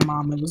about my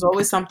mom. It was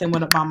always something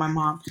about my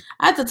mom.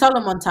 I had to tell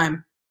him one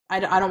time, I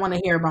don't want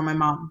to hear about my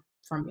mom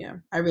from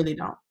you. I really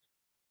don't.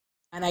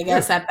 And I Yeah.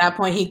 guess at that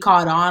point he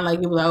caught on, like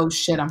he was like, oh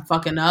shit, I'm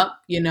fucking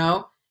up.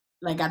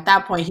 Like at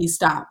that point he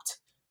stopped.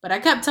 But I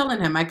kept telling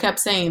him, I kept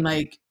saying,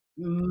 like,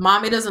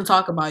 mommy doesn't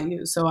talk about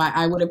you. So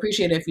I would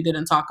appreciate it if you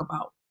didn't talk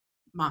about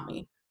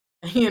mommy,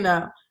 you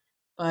know.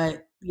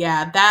 But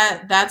yeah,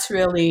 that's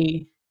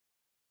really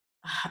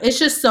it's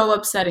just so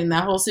upsetting.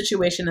 That whole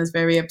situation is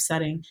very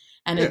upsetting.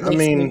 And Yeah. it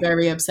makes me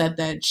very upset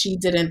that she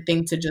didn't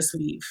think to just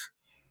leave.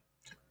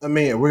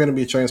 We're gonna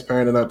be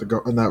transparent in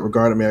that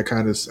regard. I mean, I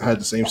kind of had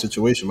the same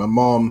situation. My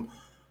mom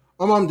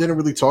didn't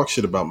really talk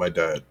shit about my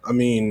dad. I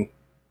mean,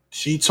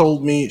 she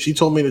told me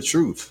the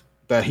truth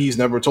that he's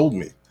never told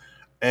me,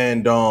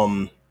 and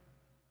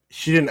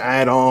she didn't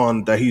add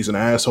on that he's an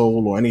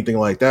asshole or anything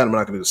like that. I'm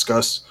not going to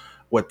discuss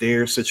what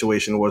their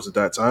situation was at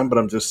that time, but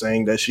I'm just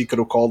saying that she could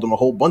have called him a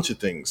whole bunch of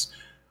things.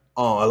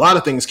 A lot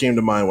of things came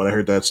to mind when I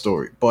heard that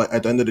story, but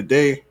at the end of the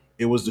day,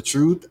 it was the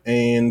truth,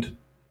 and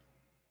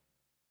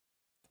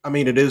I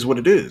mean, it is what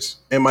it is.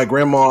 And my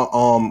grandma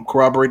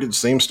corroborated the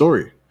same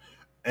story.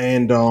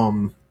 And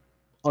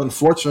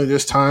unfortunately,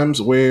 there's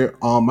times where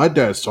my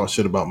dad's talked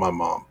shit about my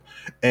mom,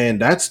 and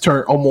that's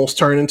almost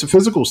turned into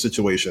physical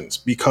situations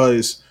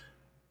because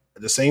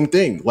the same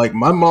thing. Like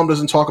my mom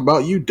doesn't talk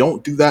about you,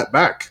 don't do that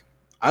back.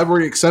 I've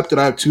already accepted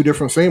I have two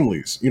different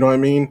families. You know what I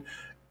mean?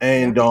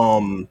 Yeah. And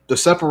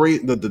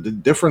the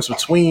difference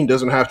between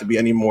doesn't have to be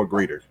any more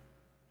greater.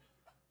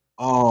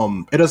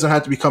 It doesn't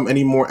have to become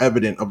any more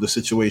evident of the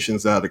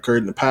situations that had occurred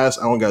in the past.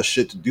 I don't got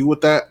shit to do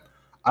with that.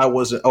 I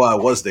wasn't. Oh, I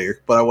was there,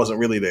 but I wasn't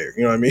really there.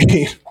 You know what I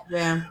mean?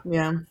 Yeah.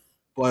 Yeah.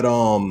 But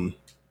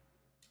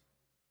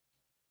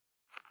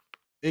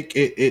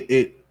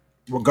it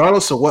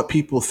regardless of what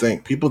people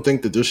think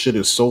that this shit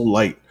is so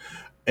light,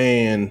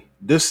 and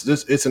this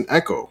it's an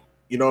echo.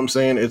 You know what I'm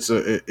saying?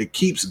 It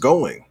keeps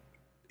going.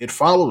 It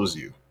follows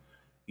you.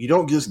 You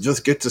don't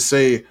just get to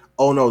say,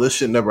 "Oh no, this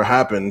shit never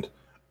happened,"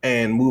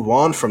 and move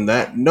on from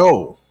that.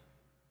 No,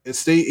 it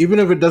stay even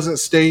if it doesn't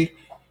stay.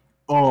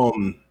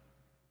 Um,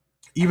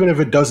 even if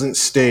it doesn't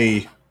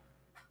stay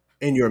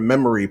in your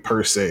memory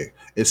per se,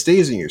 it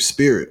stays in your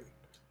spirit.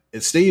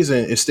 It stays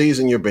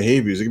in your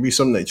behaviors. It could be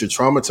something that you're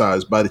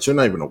traumatized by that you're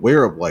not even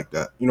aware of like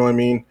that. You know what I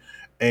mean?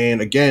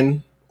 And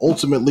again,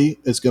 ultimately,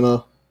 it's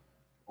gonna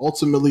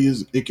ultimately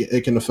is it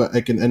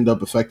can end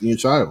up affecting your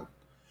child.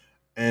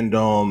 And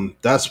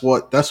that's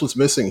what's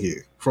missing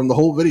here from the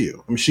whole video.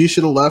 I mean, she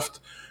should have left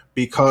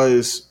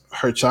because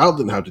her child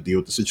didn't have to deal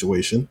with the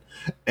situation,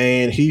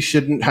 and he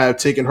shouldn't have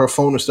taken her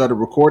phone and started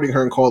recording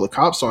her and called the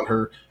cops on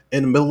her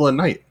in the middle of the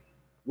night.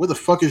 Where the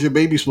fuck is your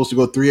baby supposed to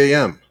go at 3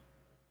 a.m.?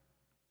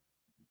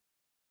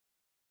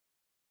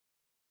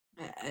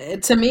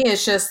 To me,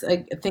 it's just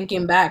like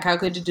thinking back. How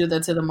could you do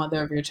that to the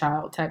mother of your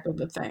child? Type of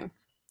a thing.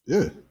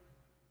 Yeah,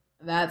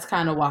 That's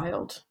kind of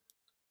wild.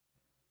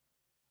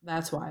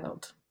 That's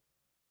wild.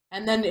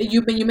 And then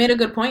you made a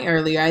good point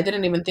earlier. I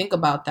didn't even think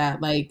about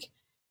that. Like,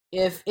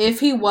 if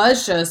he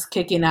was just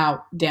kicking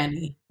out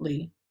Danny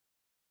Lee,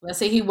 let's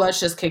say he was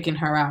just kicking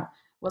her out.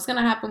 What's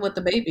gonna happen with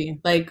the baby?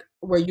 Like,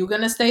 were you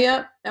gonna stay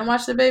up and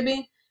watch the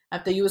baby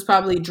after you was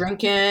probably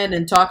drinking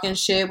and talking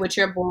shit with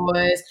your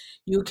boys?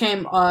 You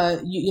came,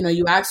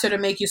 you asked her to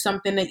make you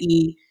something to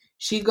eat.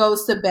 She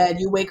goes to bed.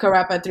 You wake her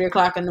up at 3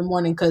 o'clock in the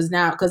morning because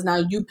now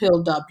you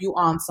pilled up. You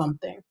on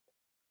something.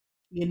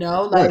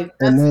 right. Like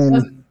And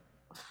that's then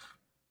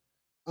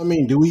I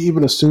mean, do we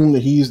even assume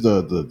that he's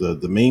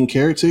the main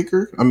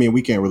caretaker? I mean,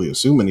 we can't really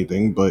assume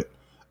anything, but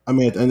I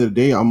mean, at the end of the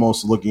day, I'm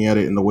also looking at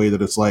it in the way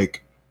that it's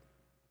like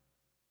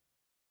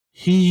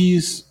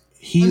he's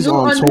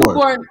on a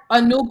tour,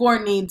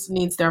 newborn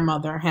needs their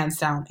mother hands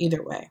down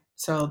either way.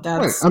 So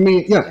right? that's I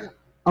mean, yeah, yeah.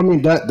 I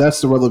mean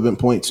that's the relevant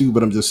point too.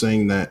 But I'm just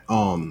saying that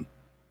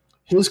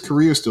his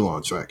career's still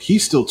on track.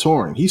 He's still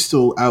touring. He's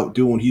still out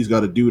doing what he's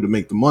got to do to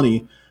make the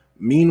money.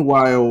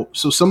 Meanwhile,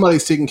 so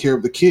somebody's taking care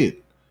of the kid,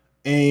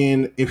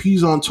 and if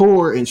he's on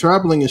tour and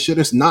traveling and shit,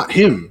 it's not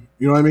him.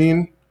 You know what I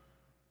mean?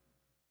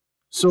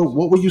 So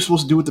what were you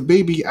supposed to do with the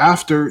baby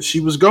after she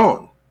was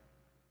gone?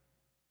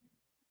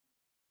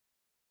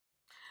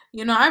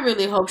 I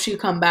really hope she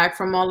come back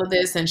from all of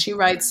this and she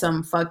writes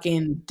some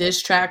fucking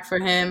diss track for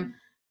him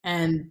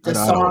and the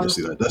I don't want to songs.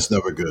 see that. That's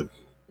never good.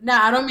 No,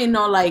 I don't mean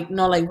no like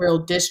real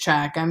diss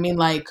track. I mean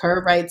like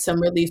her write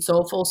some really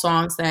soulful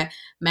songs that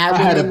mad I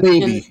had a women can.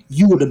 baby.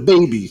 You were the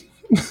baby.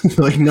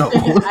 Like no.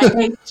 I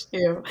hate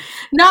you.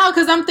 No,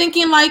 because I'm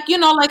thinking like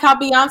like how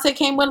Beyonce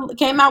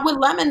came out with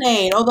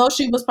Lemonade, although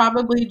she was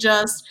probably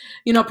just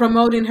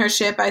promoting her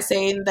shit by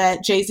saying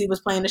that Jay Z was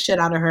playing the shit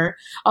out of her.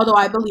 Although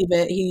I believe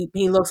it,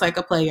 he looks like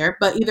a player.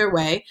 But either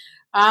way,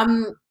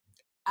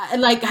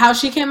 like how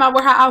she came out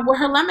with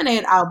her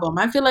Lemonade album.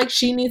 I feel like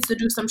she needs to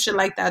do some shit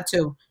like that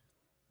too.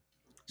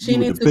 She You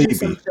were the needs to do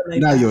some baby. shit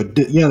like Now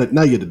that.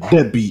 now you're the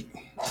deadbeat.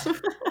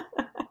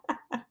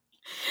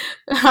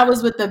 I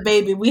was with the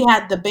baby. We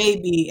had the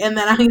baby, and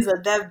then he's a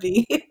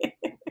deadbeat.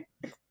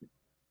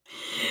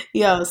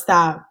 Yo,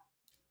 stop.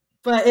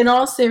 But in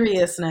all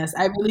seriousness,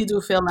 I really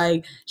do feel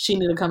like she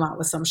need to come out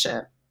with some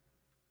shit.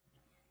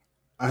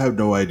 I have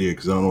no idea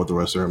because I don't know what the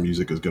rest of her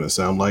music is gonna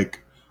sound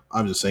like.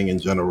 I'm just saying in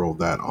general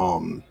that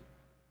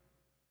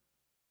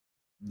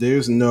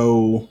there's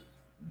no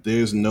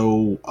there's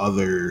no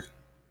other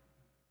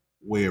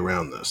way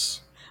around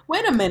this.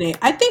 Wait a minute.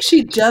 I think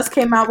she just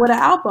came out with an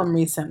album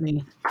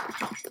recently.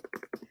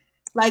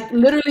 Like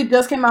literally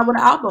just came out with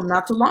an album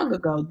not too long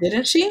ago,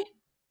 didn't she?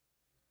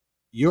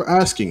 You're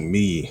asking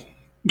me.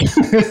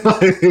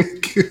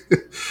 Like,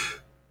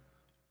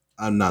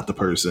 I'm not the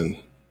person.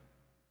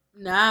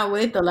 Nah,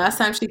 wait. The last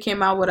time she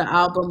came out with an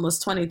album was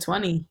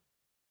 2020.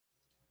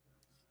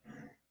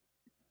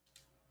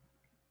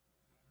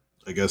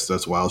 I guess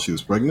that's while she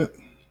was pregnant.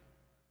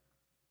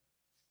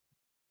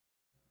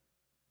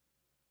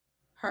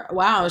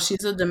 Wow, she's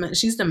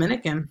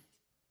Dominican.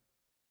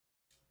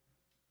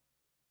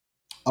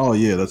 Oh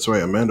yeah, that's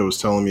right. Amanda was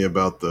telling me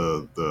about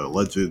the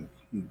alleged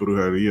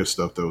brujeria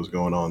stuff that was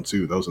going on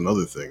too. That was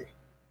another thing.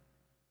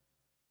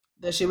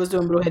 That she was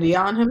doing brujeria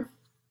on him.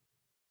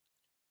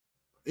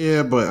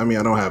 Yeah, but I mean,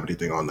 I don't have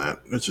anything on that.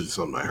 It's just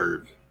something I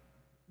heard.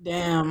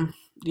 Damn.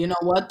 You know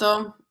what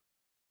though?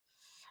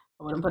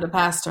 I wouldn't put it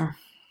past her.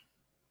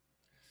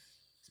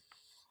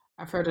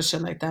 I've heard of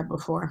shit like that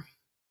before.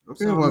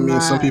 Okay, So well, I I'm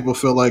mean, some not people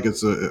feel like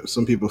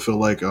some people feel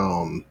like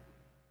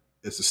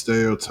it's a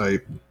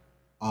stereotype.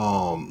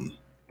 Um,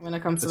 when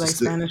it comes to it's a like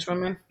Spanish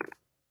women.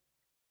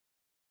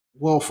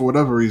 well, for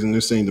whatever reason,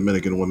 they're saying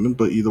Dominican women,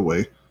 but either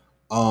way.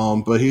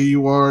 But here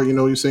you are,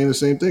 you're saying the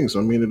same thing. So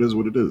I mean, it is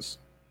what it is.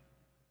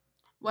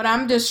 What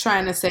I'm just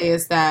trying to say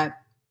is that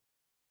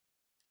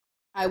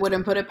I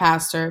wouldn't put it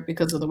past her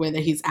because of the way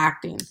that he's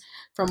acting.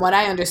 From what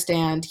I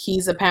understand,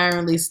 he's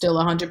apparently still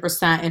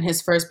 100% in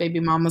his first baby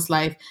mama's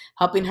life,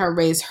 helping her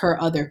raise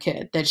her other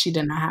kid that she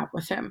did not have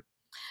with him.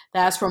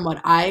 That's from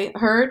what I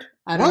heard.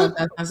 I don't know if What?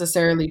 that's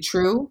necessarily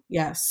true.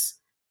 Yes.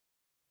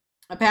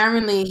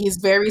 Apparently, he's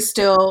very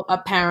still a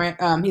parent.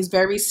 He's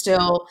very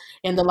still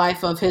in the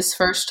life of his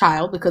first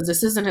child because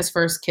this isn't his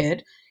first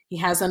kid. He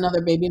has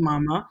another baby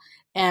mama.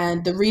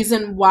 And the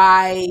reason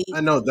why,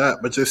 I know that,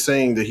 but you're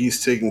saying that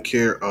he's taking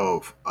care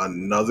of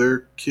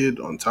another kid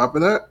on top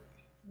of that.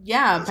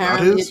 yeah, That's not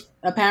his.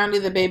 apparently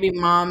the baby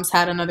moms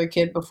had another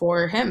kid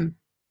before him,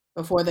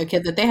 before the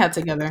kid that they had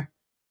together.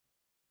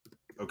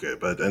 Okay,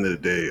 but at the end of the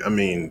day, I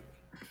mean,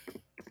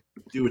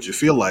 do what you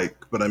feel like.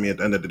 But I mean, at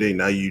the end of the day,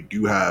 now you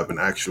do have an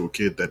actual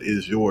kid that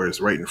is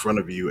yours right in front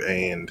of you,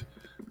 and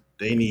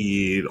they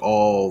need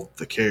all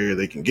the care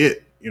they can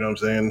get. You know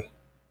what I'm saying?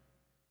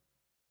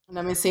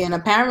 Let me see. And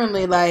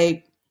apparently,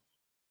 like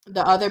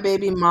the other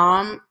baby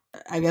mom,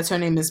 I guess her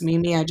name is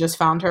Mimi. I just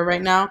found her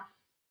right now.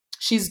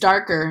 She's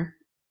darker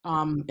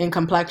in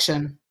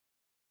complexion.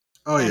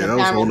 Oh And yeah, that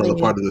was a whole other apparently,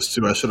 part of this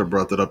too. I should have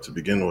brought that up to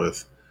begin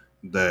with.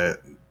 That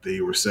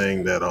they were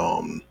saying that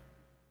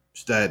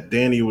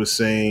Danny was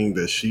saying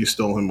that she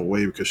stole him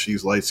away because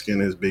she's light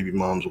skinned, his baby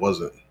mom's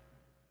wasn't.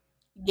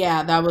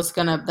 yeah,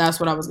 that's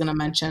what I was gonna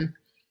mention.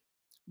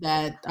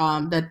 That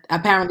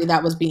apparently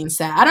that was being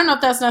said. I don't know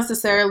if that's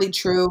necessarily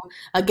true.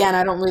 Again,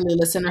 I don't really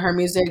listen to her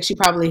music. She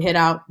probably hit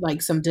out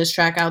like some diss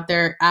track out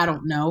there. I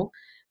don't know.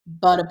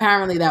 But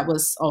apparently that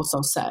was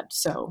also said.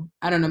 So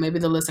I don't know. Maybe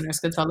the listeners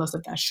could tell us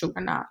if that's true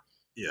or not.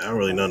 Yeah, I don't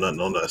really know nothing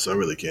on that, so I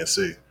really can't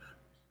say.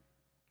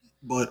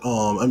 But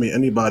I mean,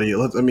 anybody.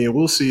 I mean,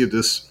 we'll see if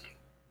this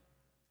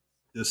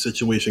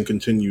situation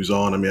continues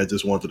on. I mean, I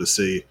just wanted to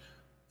say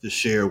to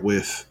share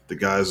with the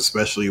guys,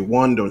 especially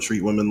one, don't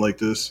treat women like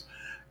this,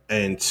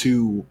 and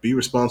two, be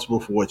responsible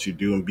for what you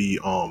do and be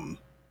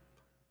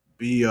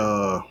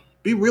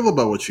be real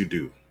about what you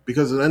do.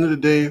 Because at the end of the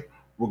day,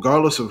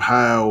 regardless of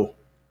how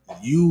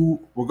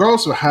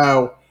regardless of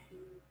how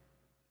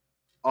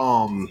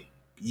um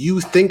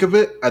you think of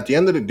it, at the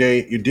end of the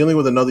day, you're dealing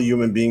with another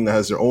human being that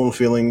has their own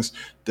feelings,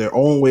 their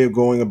own way of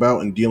going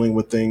about and dealing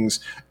with things.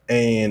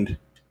 And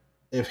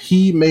if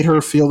he made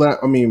her feel that,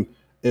 I mean,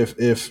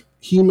 if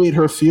he made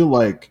her feel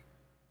like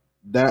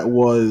that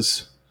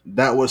was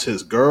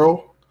his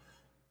girl,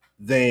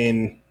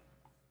 then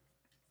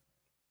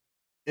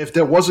if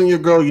that wasn't your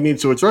girl, you need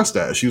to address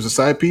that. If she was a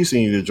side piece,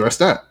 and you need to address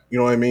that. You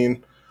know what I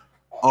mean?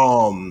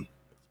 Um,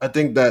 I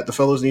think that the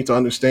fellows need to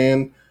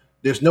understand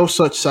there's no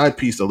such side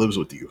piece that lives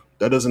with you.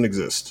 That doesn't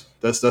exist.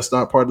 That's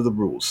not part of the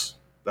rules.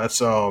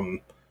 That's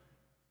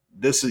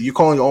this is you're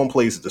calling your own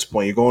plays at this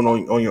point. You're going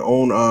on your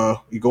own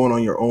you're going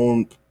on your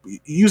own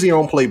using your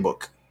own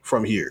playbook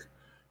from here.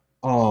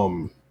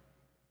 Um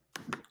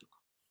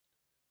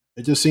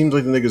it just seems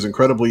like the nigga's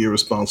incredibly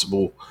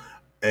irresponsible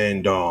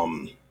and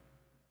I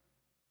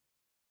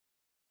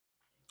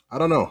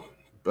don't know.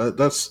 But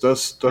that's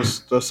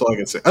all I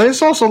can say. And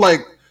it's also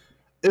like,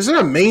 is there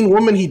a main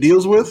woman he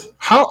deals with?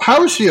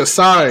 How is she a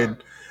side?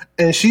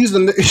 And she's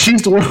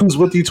the one who's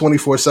with you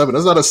 24/7.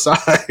 That's not a side.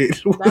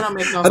 That don't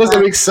make no That doesn't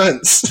sense. make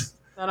sense.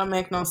 That don't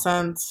make no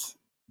sense.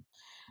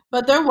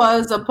 But there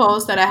was a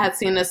post that I had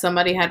seen that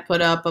somebody had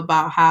put up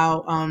about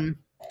how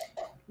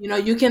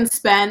you can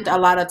spend a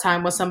lot of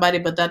time with somebody,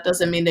 but that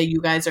doesn't mean that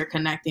you guys are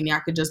connecting. Y'all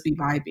could just be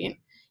vibing.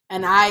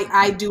 And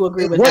I do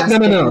agree with What? that No,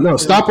 no, no, statement no. too.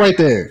 Stop right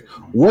there.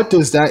 What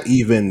does that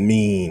even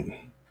mean?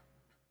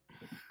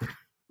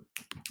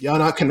 Y'all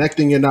not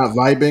connecting. You're not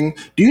vibing.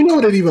 Do you know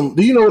what it even?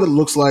 Do you know what it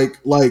looks like?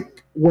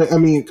 Like when I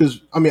mean,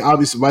 because I mean,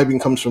 obviously,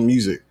 vibing comes from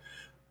music.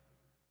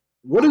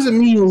 What does it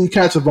mean when you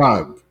catch a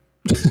vibe?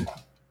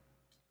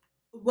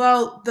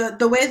 Well,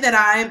 the way that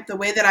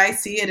I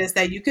see it is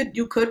that you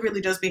could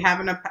really just be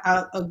having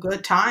a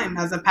good time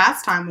as a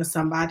pastime with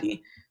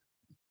somebody.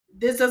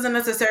 This doesn't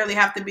necessarily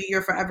have to be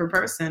your forever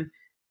person.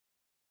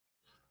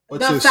 But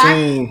The you're fact,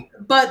 saying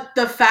but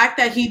the fact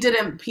that he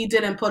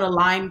didn't put a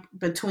line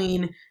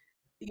between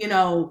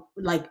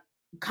like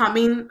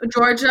coming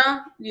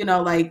Georgia,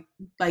 like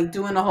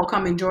doing the whole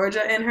coming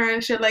Georgia in her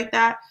and shit like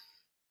that.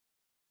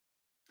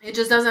 It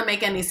just doesn't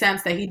make any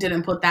sense that he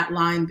didn't put that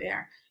line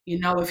there.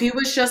 If he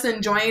was just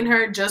enjoying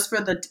her just for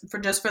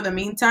the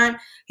meantime,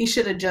 he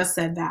should have just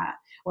said that,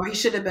 or he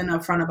should have been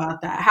upfront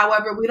about that.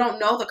 However, we don't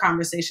know the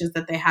conversations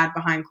that they had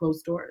behind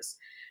closed doors.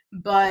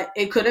 But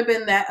it could have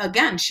been that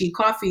again, she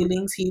caught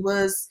feelings. He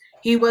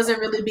wasn't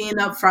really being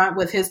upfront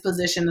with his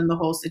position in the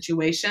whole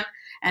situation,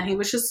 and he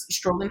was just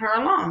strolling her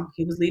along.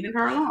 He was leading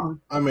her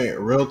along. I mean,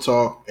 real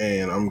talk,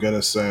 and I'm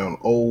gonna sound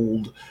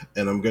old,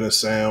 and I'm gonna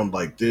sound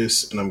like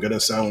this, and I'm gonna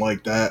sound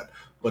like that,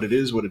 but it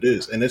is what it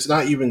is, and it's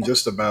not even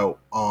just about.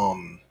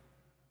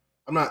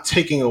 I'm not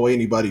taking away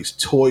anybody's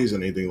toys or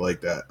anything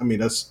like that. I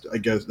mean, I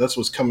guess that's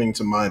what's coming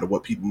to mind of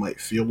what people might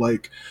feel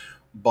like,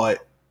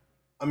 but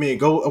I mean, it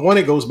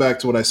goes back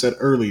to what I said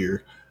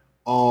earlier.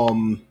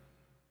 Um,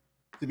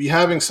 to be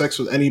having sex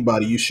with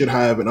anybody, you should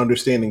have an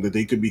understanding that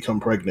they could become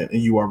pregnant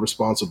and you are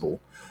responsible.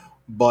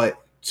 But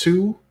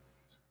two,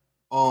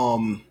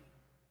 um,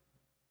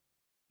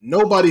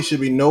 nobody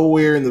should be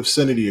nowhere in the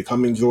vicinity of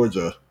Cumming,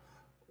 Georgia,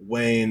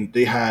 when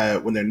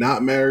they're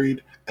not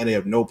married and they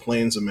have no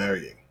plans of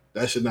marrying.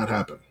 That should not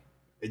happen.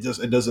 It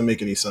doesn't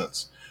make any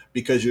sense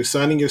because you're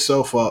signing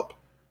yourself up.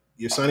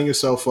 You're signing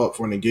yourself up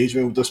for an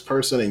engagement with this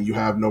person and you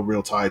have no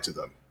real tie to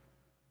them.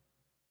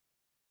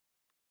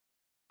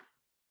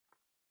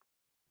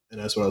 And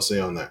that's what I'll say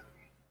on that.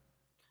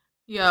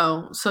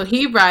 Yo, so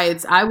he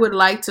writes, I would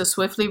like to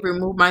swiftly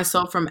remove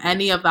myself from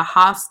any of the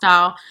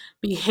hostile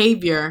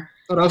behavior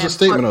So that was a and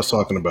put. statement I was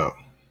talking about.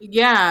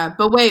 Yeah,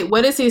 but wait,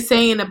 what is he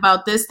saying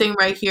about this thing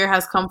right here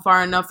has come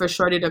far enough for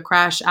Shorty to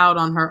crash out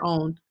on her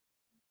own?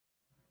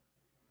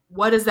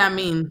 What does that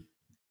mean?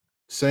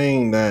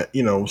 Saying that,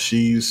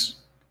 she's,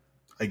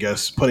 I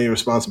guess, putting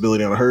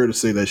responsibility on her to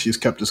say that she's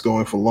kept this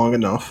going for long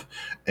enough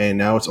and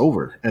now it's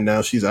over. And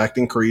now she's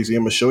acting crazy.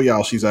 I'm gonna show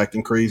y'all she's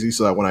acting crazy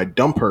so that when I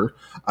dump her,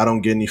 I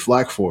don't get any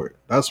flack for it.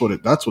 That's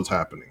what's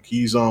happening.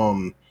 He's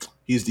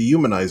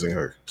dehumanizing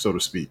her, so to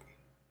speak.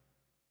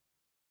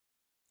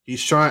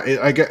 He's trying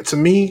I get to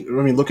me, I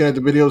mean, looking at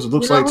the videos, it You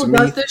looks know like to who me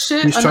does this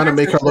shit? he's A trying to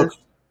make her narcissist. look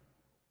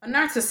A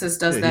narcissist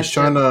does yeah, that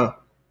shit.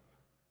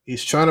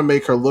 he's trying to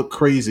make her look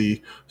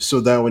crazy so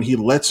that when he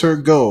lets her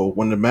go,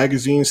 when the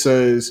magazine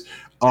says,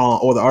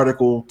 or the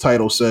article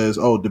title says,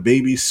 "Oh, the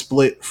baby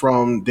split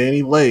from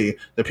Danny Lay,"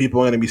 that people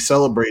are going to be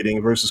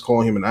celebrating versus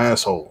calling him an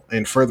asshole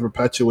and further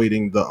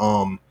perpetuating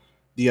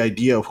the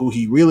idea of who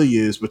he really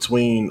is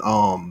between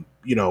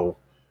the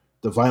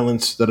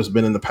violence that has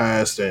been in the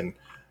past and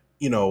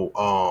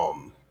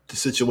the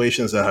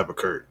situations that have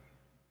occurred.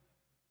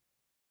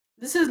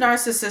 This is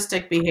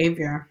narcissistic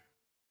behavior.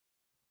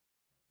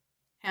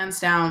 Hands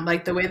down.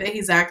 Like the way that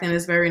he's acting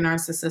is very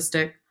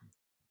narcissistic.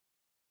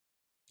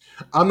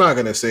 I'm not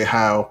going to say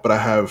how, but I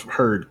have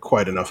heard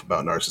quite enough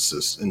about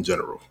narcissists in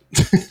general.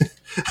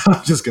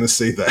 I'm just going to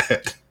say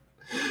that.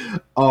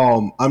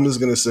 I'm just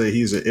going to say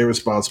he's an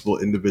irresponsible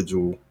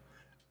individual,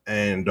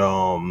 and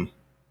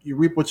you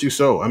reap what you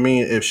sow. I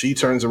mean, if she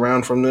turns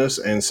around from this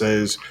and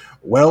says,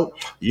 "Well,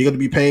 you're going to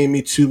be paying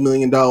me $2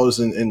 million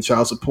in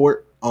child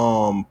support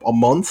a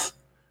month,"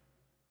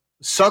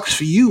 sucks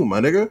for you,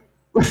 my nigga.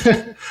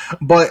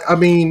 But I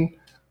mean,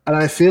 and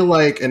I feel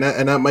like, and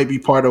that might be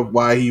part of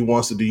why he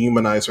wants to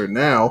dehumanize her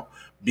now,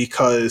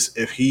 because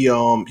if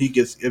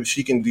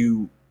she can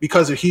do,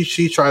 because if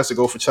she tries to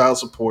go for child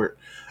support,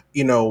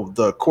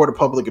 the court of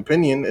public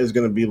opinion is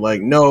going to be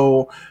like,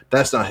 no,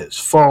 that's not his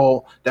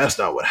fault, that's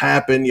not what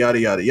happened, yada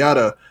yada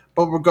yada.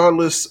 But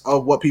regardless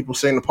of what people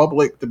say in the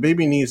public, the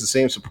baby needs the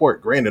same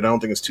support. Granted, I don't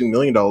think it's $2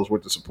 million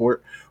worth of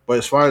support, but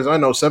as far as I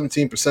know,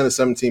 17% is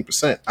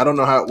 17%. I don't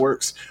know how it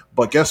works,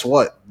 but guess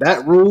what?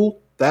 That rule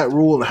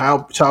and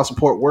how child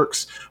support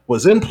works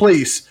was in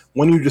place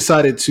when you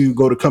decided to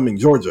go to Cumming,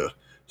 Georgia.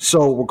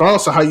 So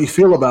regardless of how you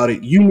feel about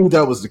it, you knew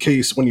that was the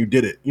case when you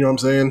did it. You know what I'm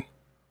saying?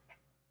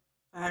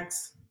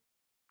 Facts.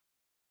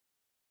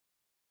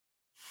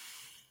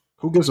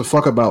 Who gives a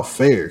fuck about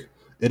fair?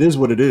 It is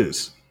what it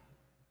is.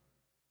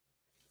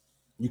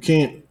 You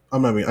can't. I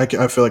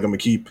feel like I'm gonna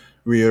keep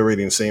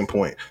reiterating the same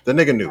point. The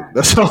nigga knew.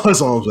 That's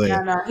all I'm Yeah,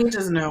 saying. no, he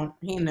just knew.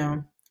 He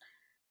knew.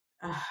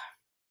 Ugh.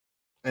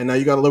 And now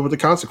you got to live with the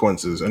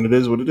consequences, and it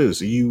is what it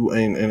is.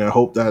 And I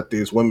hope that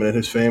there's women in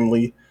his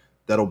family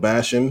that'll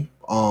bash him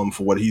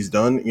for what he's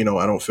done.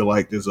 I don't feel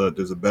like there's a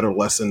better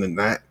lesson than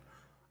that.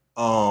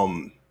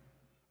 Um,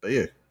 but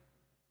yeah,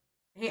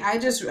 I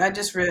just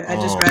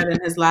um, read in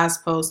his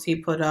last post he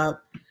put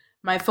up.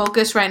 My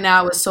focus right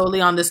now is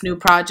solely on this new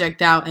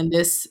project out and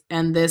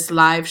this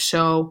live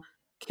show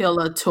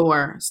Killer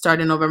Tour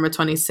starting November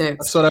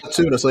I 26th. saw that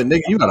too. That's like,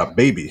 nigga, you got a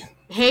baby.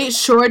 Hey,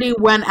 Shorty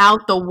went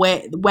out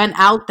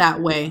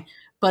that way,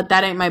 but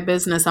that ain't my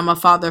business. I'm a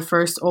father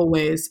first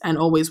always and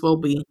always will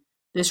be.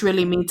 This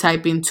really me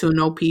typing to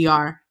no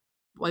PR.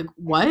 Like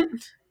what?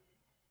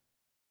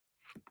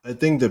 I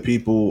think that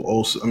people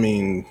also. I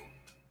mean,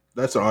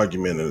 that's an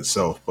argument in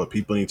itself, but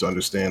people need to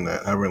understand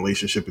that having a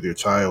relationship with your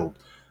child,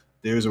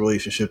 there's a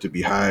relationship to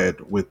be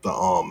had with the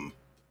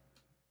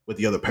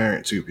other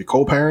parent too. If you're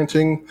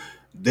co-parenting,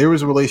 there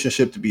is a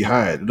relationship to be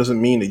had. It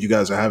doesn't mean that you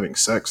guys are having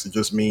sex. It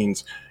just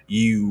means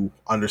you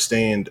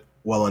understand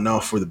well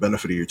enough for the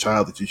benefit of your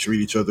child that you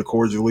treat each other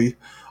cordially.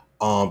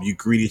 You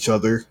greet each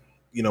other,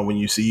 when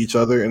you see each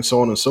other, and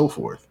so on and so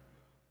forth.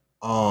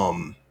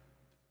 Um,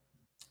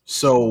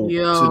 So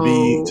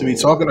to be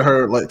talking to Yo.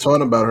 her, like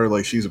talking about her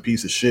like she's a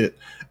piece of shit,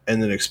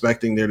 and then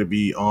expecting there to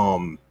be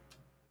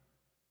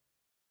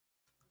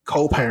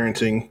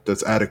co-parenting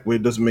that's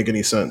adequate doesn't make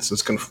any sense.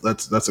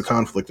 That's a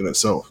conflict in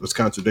itself. It's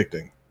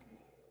contradicting.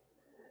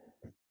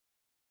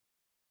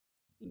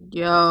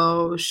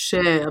 Yo,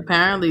 shit.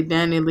 Apparently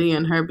Danny Lee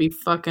and her be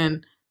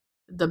fucking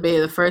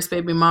the first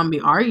baby mom be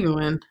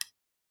arguing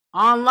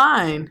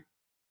online.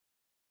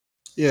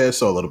 Yeah, I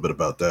saw a little bit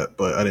about that,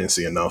 but I didn't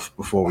see enough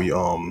before we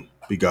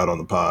got on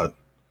the pod.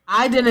 But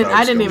I I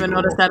was didn't gonna leave even it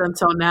notice alone. that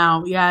until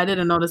now. Yeah, I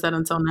didn't notice that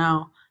until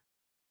now.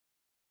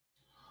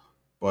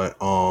 But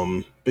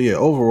yeah,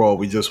 overall,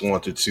 we just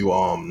wanted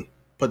to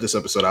put this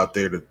episode out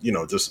there to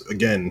just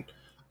again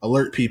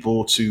alert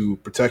people to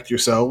protect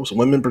yourselves.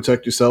 Women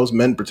protect yourselves.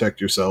 Men protect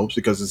yourselves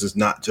because this is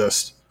not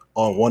just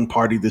on one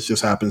party. This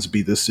just happens to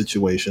be this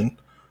situation.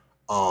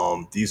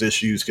 These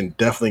issues can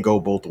definitely go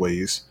both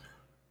ways.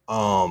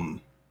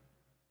 Um,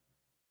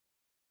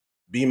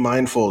 be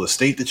mindful of the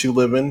state that you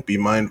live in. Be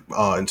mind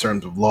in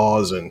terms of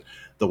laws and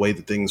the way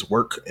that things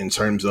work. In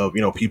terms of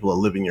people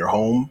that live in your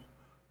home.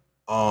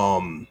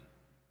 Um,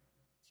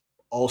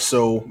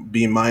 Also,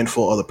 be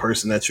mindful of the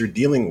person that you're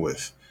dealing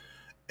with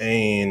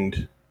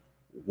and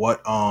what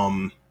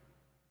Oh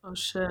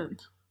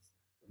shit.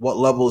 what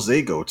levels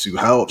they go to.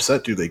 How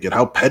upset do they get?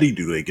 How petty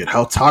do they get?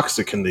 How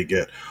toxic can they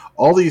get?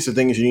 All these are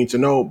things you need to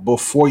know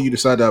before you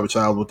decide to have a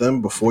child with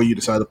them. Before you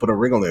decide to put a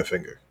ring on their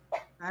finger.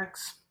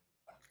 Facts.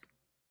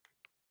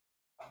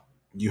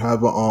 You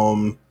have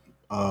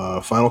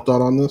a final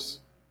thought on this?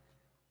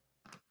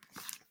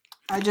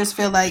 I just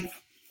feel like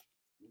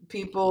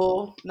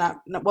people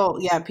well,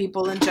 yeah,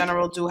 people in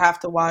general do have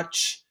to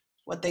watch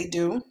what they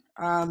do.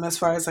 As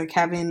far as like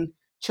having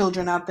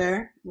children out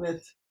there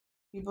with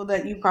people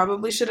that you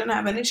probably shouldn't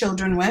have any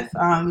children with.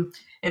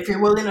 If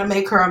you're willing to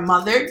make her a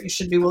mother, you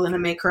should be willing to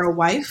make her a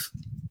wife.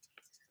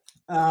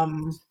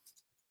 Um,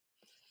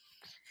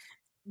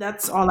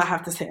 that's all I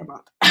have to say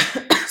about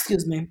that.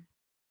 Excuse me.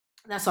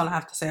 That's all I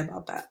have to say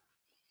about that.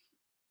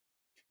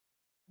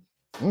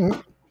 All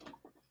right.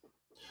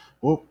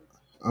 Well,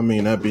 I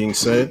mean, that being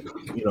said,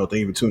 thank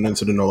you for tuning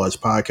into the Knowledge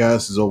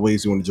Podcast. As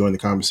always, you want to join the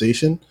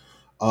conversation,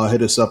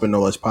 hit us up at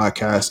Knowledge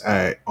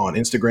Podcast on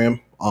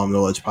Instagram,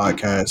 Knowledge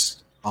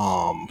Podcast,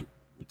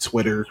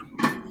 Twitter.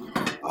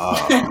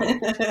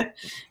 Uh,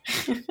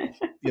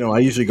 I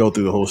usually go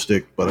through the whole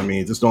stick, but I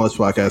mean, just Knowledge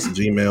Podcast at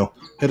Gmail.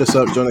 Hit us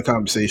up, join the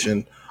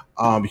conversation.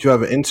 If you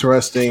have an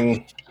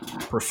interesting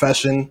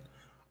profession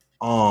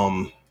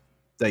um,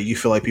 that you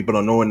feel like people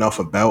don't know enough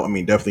about, I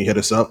mean, definitely hit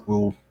us up.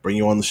 We'll bring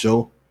you on the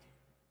show,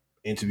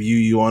 interview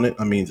you on it.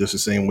 I mean, just the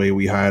same way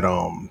we had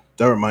that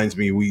reminds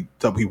me, we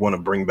thought we want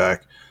to bring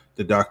back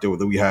the doctor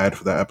that we had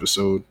for that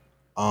episode.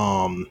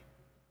 But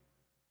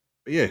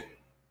yeah,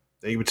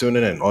 thank you for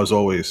tuning in. As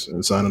always,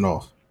 and signing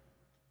off.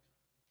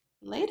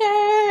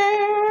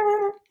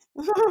 Later.